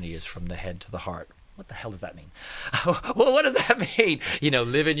longest journey is from the head to the heart. What the hell does that mean? Well, what does that mean?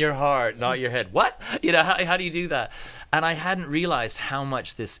 Live in your heart, not your head. What? How do you do that? And I hadn't realized how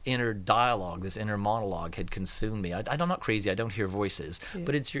much this inner dialogue, this inner monologue had consumed me. I'm not crazy. I don't hear voices.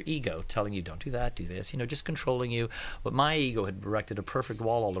 But it's your ego telling you, don't do that, do this, just controlling you. But my ego had erected a perfect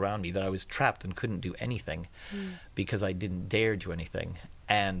wall all around me that I was trapped and couldn't do anything because I didn't dare do anything.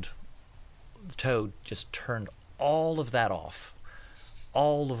 And the toad just turned all of that off,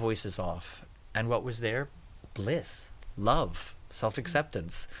 all the voices off. And what was there? Bliss, love,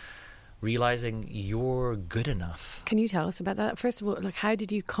 self-acceptance, realizing you're good enough. Can you tell us about that? First of all, how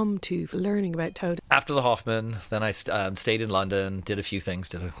did you come to learning about Toad? After the Hoffman, then I stayed in London, did a few things,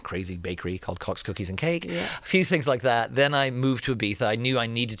 did a crazy bakery called Cox Cookies and Cake, a few things like that. Then I moved to Ibiza. I knew I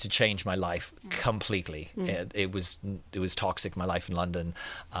needed to change my life completely. It was toxic, my life in London.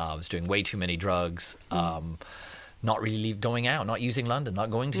 I was doing way too many drugs. not really going out, not using London,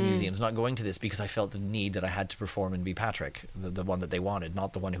 not going to museums, not going to this, because I felt the need that I had to perform and be Patrick, the one that they wanted,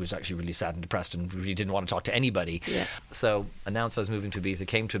 not the one who was actually really sad and depressed and really didn't want to talk to anybody. Yeah. So announced I was moving to Ibiza,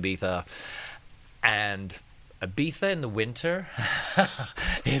 came to Ibiza, and Ibiza in the winter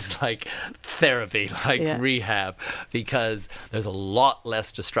is like therapy, like rehab, because there's a lot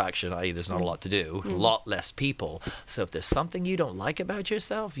less distraction, i.e. there's not a lot to do, a lot less people. So if there's something you don't like about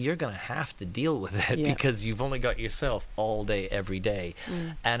yourself, you're going to have to deal with it because you've only got yourself all day, every day.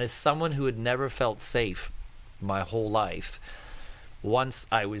 And as someone who had never felt safe my whole life, once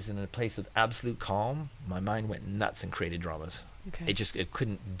I was in a place of absolute calm, my mind went nuts and created dramas. Okay. It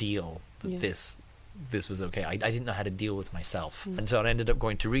couldn't deal with this was okay. I didn't know how to deal with myself. And so I ended up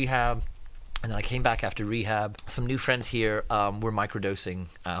going to rehab. And then I came back after rehab. Some new friends here were microdosing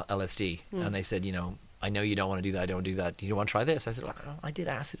LSD. And they said, I know you don't want to do that. I don't do that. Do you want to try this? I said, well, I did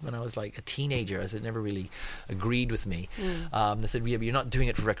acid when I was like a teenager. I said, it never really agreed with me. They said, yeah, but you're not doing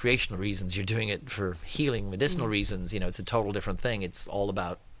it for recreational reasons. You're doing it for healing, medicinal reasons. It's a total different thing. It's all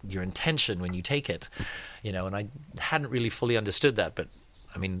about your intention when you take it. And I hadn't really fully understood that, but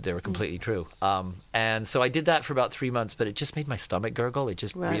I mean, they were completely true. And so I did that for about 3 months, but it just made my stomach gurgle. It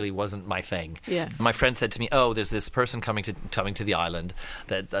just really wasn't my thing. Yeah. My friend said to me, there's this person coming to the island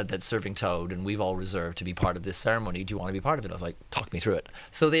that's serving toad, and we've all reserved to be part of this ceremony. Do you want to be part of it? I was like, talk me through it.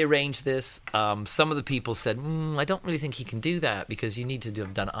 So they arranged this. Some of the people said, I don't really think he can do that because you need to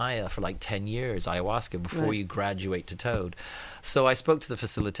have done Aya for like 10 years, ayahuasca, before you graduate to toad. So I spoke to the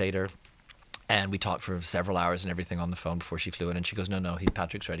facilitator, and we talked for several hours and everything on the phone before she flew in. And she goes, no,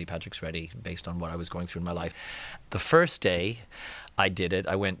 Patrick's ready, based on what I was going through in my life. The first day I did it,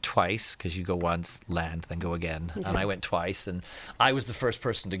 I went twice, because you go once, land, then go again. Okay. And I went twice, and I was the first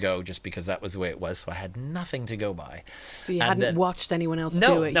person to go just because that was the way it was. So I had nothing to go by. So you hadn't watched anyone else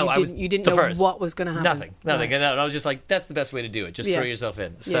do it? You didn't know first. What was going to happen? Nothing. Right. No, I was just like, that's the best way to do it. Just throw yourself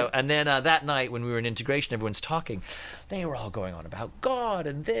in. So, and then that night when we were in integration, everyone's talking. They were all going on about God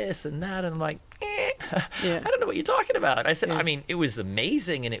and this and that. And I'm like, I don't know what you're talking about. I said, I mean, it was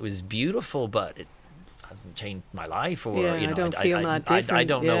amazing and it was beautiful, but it hasn't changed my life, or I don't feel that different. I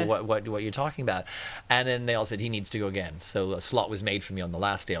don't know what you're talking about. And then they all said he needs to go again. So a slot was made for me on the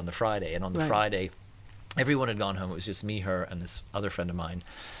last day, on the Friday, and on the Friday everyone had gone home. It was just me, her, and this other friend of mine.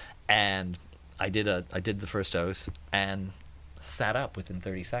 And I did the first dose and sat up within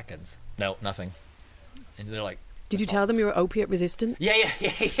 30 seconds. No, nothing. And they're like, did you tell them you were opiate resistant? Yeah.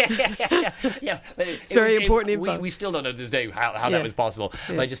 It's very important info. We still don't know to this day how that was possible.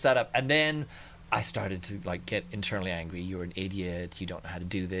 Yeah. But I just sat up, and then I started to get internally angry. You're an idiot. You don't know how to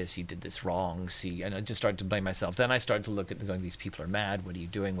do this. You did this wrong. And I just started to blame myself. Then I started to look at going, these people are mad. What are you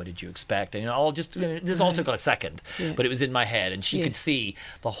doing? What did you expect? And all took a second, but it was in my head, and she could see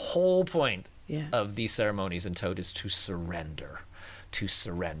the whole point of these ceremonies in Toad is to surrender.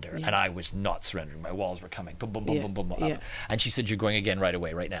 And I was not surrendering. My walls were coming boom, boom, boom, boom, boom, up. And she said, you're going again right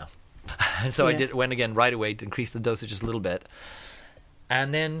away, right now. And so I went again right away to increase the dosage just a little bit.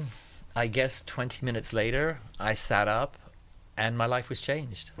 And then I guess 20 minutes later, I sat up and my life was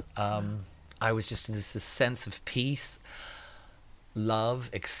changed. I was just in this sense of peace, love,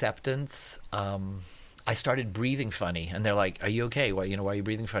 acceptance. I started breathing funny, and they're like, are you okay? Why are you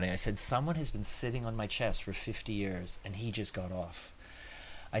breathing funny? I said, someone has been sitting on my chest for 50 years and he just got off.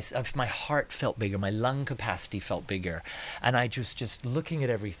 My heart felt bigger, my lung capacity felt bigger, and I just looking at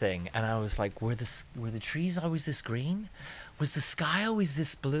everything, and I was like, were the trees always this green? Was the sky always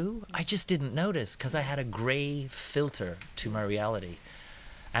this blue? I just didn't notice, because I had a gray filter to my reality.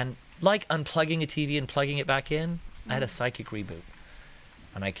 And like unplugging a TV and plugging it back in, I had a psychic reboot,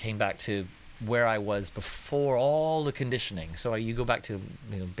 and I came back to where I was before all the conditioning. So you go back to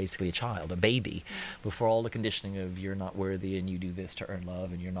basically a child, a baby, before all the conditioning of you're not worthy and you do this to earn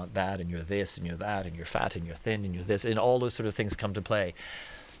love and you're not that and you're this and you're that and you're fat and you're thin and you're this, and all those sort of things come to play.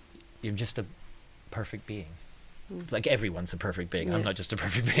 You're just a perfect being. Like everyone's a perfect being. I'm not just a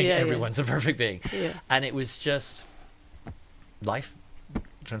perfect being. Everyone's a perfect being. Yeah. And it was just life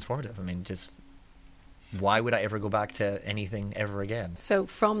transformative. I mean, just why would I ever go back to anything ever again? So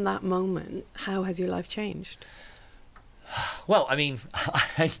from that moment, how has your life changed? Well, I mean,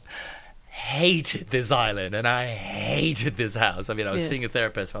 I hated this island and I hated this house. I mean, I was seeing a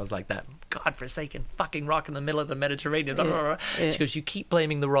therapist. I was like, that godforsaken fucking rock in the middle of the Mediterranean. She goes, you keep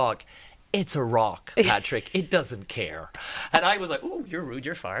blaming the rock. It's a rock, Patrick. It doesn't care. And I was like, oh, you're rude,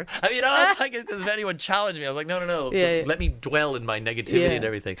 you're fired. I mean, I was like, because if anyone challenged me, I was like, no. Let me dwell in my negativity and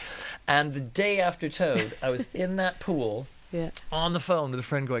everything. And the day after Toad, I was in that pool on the phone with a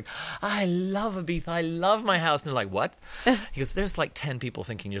friend going, I love Ibiza, I love my house. And they're like, what? He goes, there's like 10 people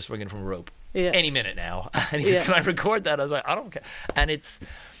thinking you're swinging from a rope any minute now. And he goes, can I record that? I was like, I don't care. And it's,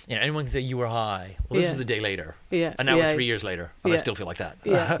 you know, anyone can say you were high. Well, this was the day later. And now we're 3 years later. And I still feel like that.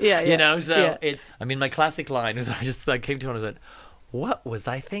 You know, so it's, I mean, my classic line was, I came to him and I said, what was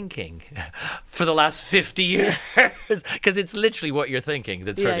I thinking for the last 50 years? Because it's literally what you're thinking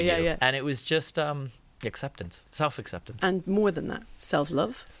that's hurting you. And it was just acceptance, self-acceptance. And more than that,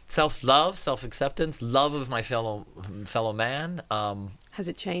 self-love. Self-love, self-acceptance, love of my fellow man. Has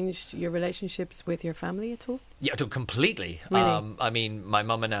it changed your relationships with your family at all? Yeah, completely. Really? I mean, my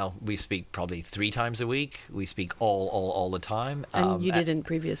mum and now, we speak probably 3 times a week. We speak all the time. And you didn't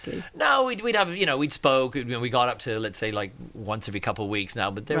previously? No, we'd have, you know, we'd spoke. You know, we got up to, let's say, like once every couple of weeks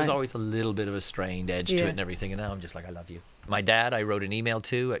now. But there was always a little bit of a strained edge to it and everything. And now I'm just like, I love you. My dad, I wrote an email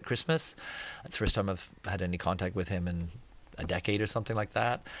to at Christmas. That's the first time I've had any contact with him in a decade or something like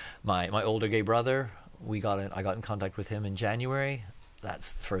that. My older gay brother, I got in contact with him in January.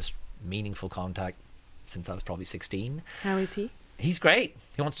 That's the first meaningful contact since I was probably 16. How is he? He's great.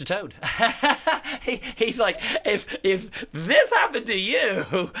 He wants to toad. He's like, if this happened to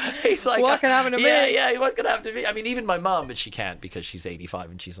you, he's like, what can happen to me? Yeah, what's going to happen to me? I mean, even my mom, but she can't because she's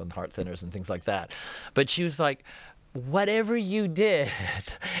 85 and she's on heart thinners and things like that. But she was like, whatever you did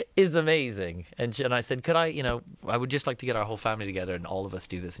is amazing. And I said, could I, you know, I would just like to get our whole family together and all of us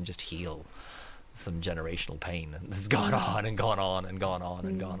do this and just heal some generational pain that's gone on and gone on and gone on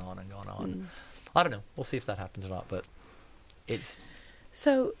and gone on and gone on. I don't know. We'll see if that happens or not, but it's...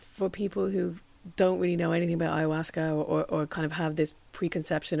 So for people who don't really know anything about ayahuasca or kind of have this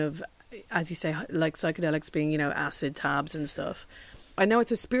preconception of, as you say, like psychedelics being, you know, acid tabs and stuff, I know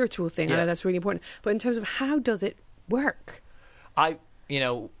it's a spiritual thing. I know that's really important. But in terms of how does it work? I'm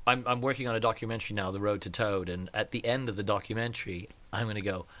working on a documentary now, The Road to Toad, and at the end of the documentary, I'm going to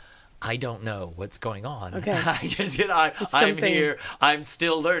go, I don't know what's going on. Okay. I just, you know, I'm here. I'm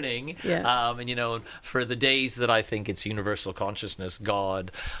still learning. Yeah. And, you know, for the days that I think it's universal consciousness,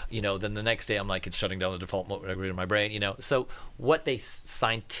 God, you know, then the next day I'm like, it's shutting down the default mode in my brain, you know. So what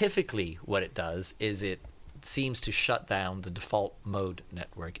scientifically, what it does is it seems to shut down the default mode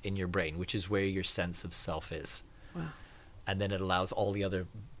network in your brain, which is where your sense of self is. Wow. And then it allows all the other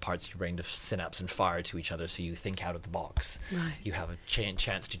parts of your brain to synapse and fire to each other, so you think out of the box. Right. You have a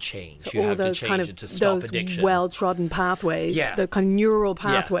chance to change. So you all have those to change kind of it to stop those addiction. Well-trodden pathways, the kind of neural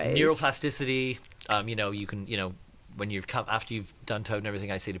pathways. Yeah. Neuroplasticity. You know, you can, you know, when you come after you've done Toad and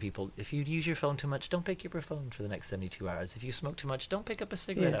everything, I say to people, if you use your phone too much, don't pick up your phone for the next 72 hours. If you smoke too much, don't pick up a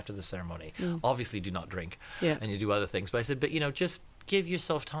cigarette after the ceremony. Obviously, do not drink, and you do other things. But I said, but you know, just give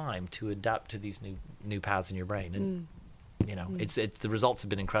yourself time to adapt to these new paths in your brain, and you know, it's the results have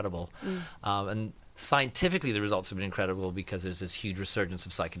been incredible, and scientifically the results have been incredible because there's this huge resurgence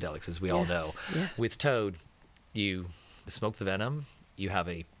of psychedelics, as we all know. Yes. With Toad, you smoke the venom, you have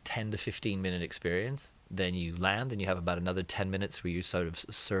a 10 to 15 minute experience. Then you land and you have about another 10 minutes where you sort of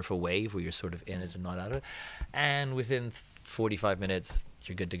surf a wave where you're sort of in it and not out of it. And within 45 minutes,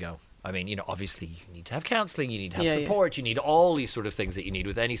 you're good to go. I mean, you know, obviously you need to have counseling, you need to have support, you need all these sort of things that you need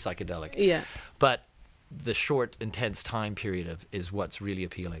with any psychedelic. Yeah. But the short, intense time period is what's really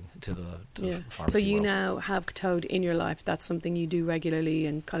appealing to the pharmacy So you world. now have Toad in your life. That's something you do regularly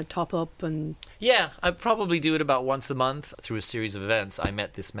and kind of top up and... Yeah, I probably do it about once a month through a series of events. I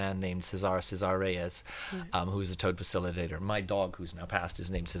met this man named Cesar Reyes, who's a Toad facilitator. My dog, who's now passed, is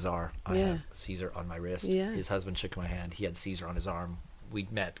named Cesar. I have Caesar on my wrist. Yeah. His husband shook my hand. He had Caesar on his arm. We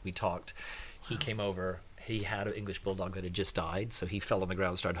met. We talked. He came over. He had an English bulldog that had just died, so he fell on the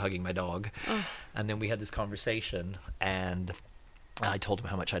ground and started hugging my dog. And then we had this conversation, and I told him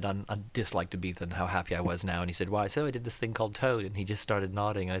how much I disliked Ibiza and how happy I was now. And he said, "Why?" I said, "I did this thing called Toad." And he just started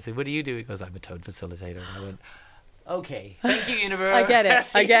nodding. And I said, "What do you do?" He goes, "I'm a Toad facilitator." And I went, "Okay, thank you, universe." I get it.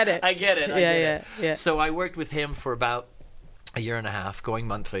 I get it. Yeah. So I worked with him for about a year and a half, going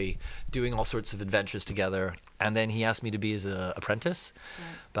monthly, doing all sorts of adventures together. And then he asked me to be his apprentice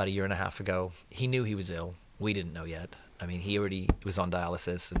about a year and a half ago. He knew he was ill. We didn't know yet. I mean, he already was on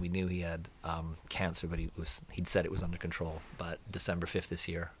dialysis, and we knew he had cancer, but he'd said it was under control. But December 5th this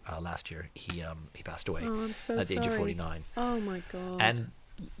year, last year, he passed away at the age of 49. Oh my God! And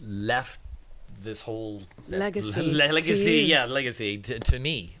left this whole legacy to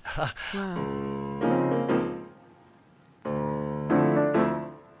me. Wow.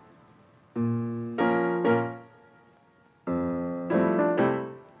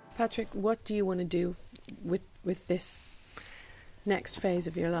 Patrick, what do you want to do with this next phase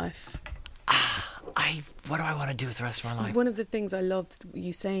of your life? What do I want to do with the rest of my life? One of the things I loved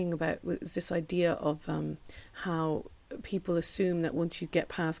you saying about was this idea of how people assume that once you get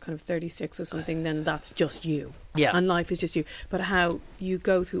past kind of 36 or something, then that's just you. Yeah. And life is just you. But how you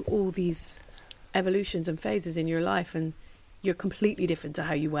go through all these evolutions and phases in your life, and you're completely different to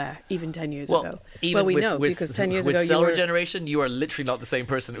how you were even 10 years ago. Even we know, because 10 years ago with you were... generation, you are literally not the same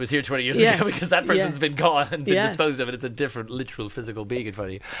person that was here 20 years Yes. ago, because that person's been gone and been Yes. disposed of, and it's a different literal physical being in front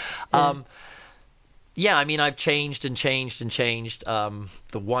of you. Yeah. I mean, I've changed and changed and changed.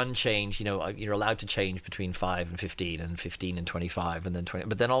 The one change, you're allowed to change between 5 and 15 and 15 and 25 and then 20.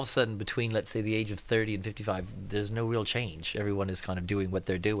 But then all of a sudden, between, let's say, the age of 30 and 55, there's no real change. Everyone is kind of doing what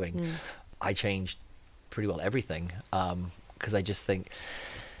they're doing. I changed pretty well everything, because I just think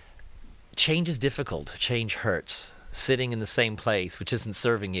change is difficult. Change hurts. Sitting in the same place, which isn't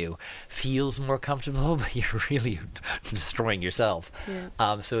serving you, feels more comfortable, but you're really destroying yourself.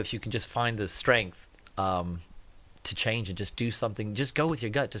 Yeah. So if you can just find the strength to change and just do something, just go with your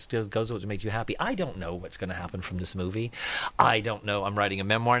gut, just go with what makes you happy. I don't know what's going to happen from this movie. I don't know. I'm writing a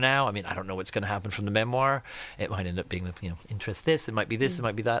memoir now. I mean, I don't know what's going to happen from the memoir. It might end up being, interest this, it might be this, it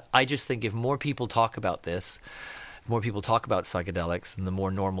might be that. I just think if more people talk about this, more people talk about psychedelics, and the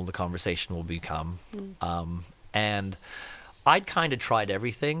more normal the conversation will become. And I'd kind of tried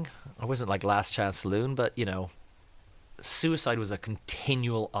everything. I wasn't like Last Chance Saloon, but, suicide was a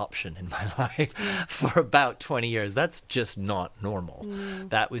continual option in my life for about 20 years. That's just not normal.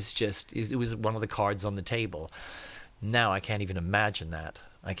 That was just, it was one of the cards on the table. Now I can't even imagine that.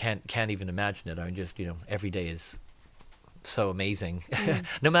 I can't even imagine it. I just, every day is so amazing,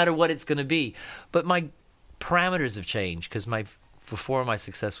 no matter what it's going to be. But my parameters have changed, because before my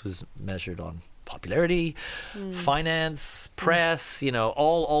success was measured on popularity, finance, press,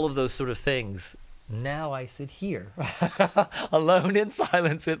 all of those sort of things. Now I sit here alone in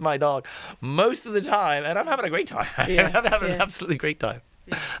silence with my dog most of the time, and I'm having a great time. I'm having an absolutely great time.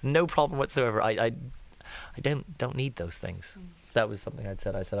 No problem whatsoever. I don't need those things. That was something I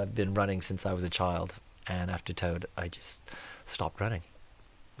said I've been running since I was a child, and after Toad I just stopped running.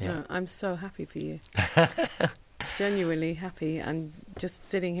 No, I'm so happy for you. Genuinely happy, and just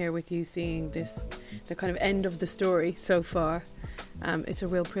sitting here with you, seeing the kind of end of the story so far. It's a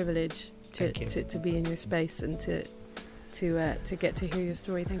real privilege to be in your space and to get to hear your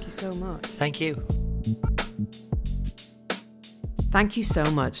story. Thank you so much. Thank you. Thank you so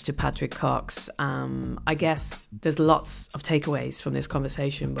much to Patrick Cox. I guess there's lots of takeaways from this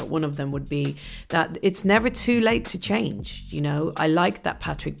conversation, but one of them would be that it's never too late to change. I like that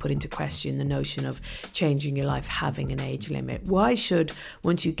Patrick put into question the notion of changing your life having an age limit. Why should,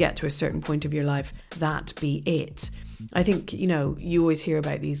 once you get to a certain point of your life, that be it? I think, you always hear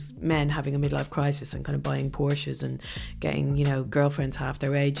about these men having a midlife crisis and kind of buying Porsches and getting, girlfriends half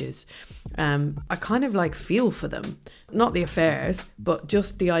their ages. I kind of feel for them, not the affairs, but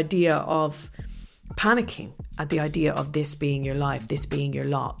just the idea of panicking at the idea of this being your life, this being your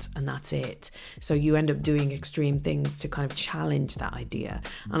lot, and that's it. So you end up doing extreme things to kind of challenge that idea.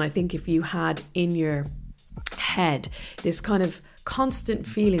 And I think if you had in your head this kind of constant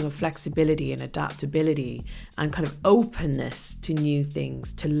feeling of flexibility and adaptability and kind of openness to new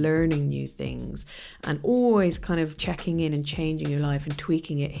things, to learning new things, and always kind of checking in and changing your life and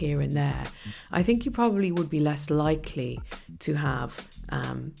tweaking it here and there, I think you probably would be less likely to have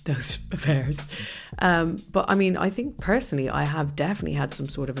those affairs. But I mean, I think personally, I have definitely had some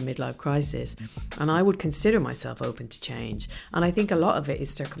sort of a midlife crisis, and I would consider myself open to change. And I think a lot of it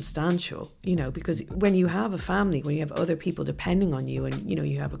is circumstantial, because when you have a family, when you have other people depending on you, and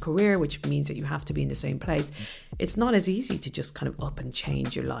you have a career, which means that you have to be in the same place, it's not as easy to just kind of up and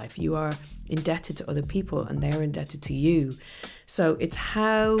change your life. You are indebted to other people, and they're indebted to you. So it's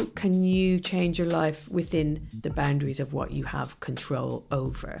how can you change your life within the boundaries of what you have control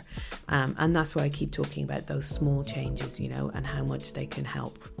over. And that's why I keep talking about those small changes, and how much they can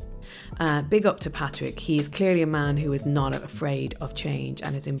help. Big up to Patrick. He is clearly a man who is not afraid of change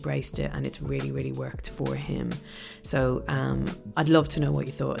and has embraced it, and it's really, really worked for him. So I'd love to know what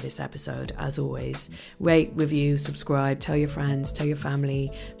you thought of this episode. As always, rate, review, subscribe, tell your friends, tell your family,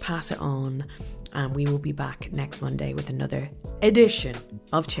 pass it on. And we will be back next Monday with another edition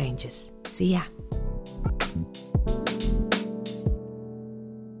of Changes. See ya.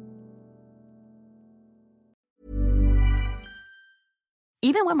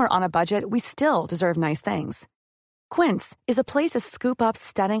 Even when we're on a budget, we still deserve nice things. Quince is a place to scoop up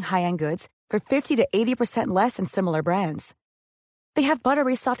stunning high-end goods for 50 to 80% less than similar brands. They have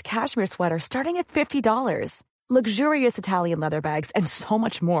buttery soft cashmere sweaters starting at $50, luxurious Italian leather bags, and so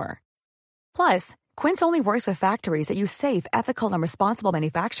much more. Plus, Quince only works with factories that use safe, ethical, and responsible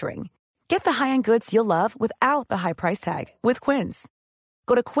manufacturing. Get the high-end goods you'll love without the high price tag with Quince.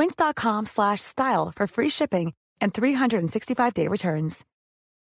 Go to quince.com/style for free shipping and 365-day returns.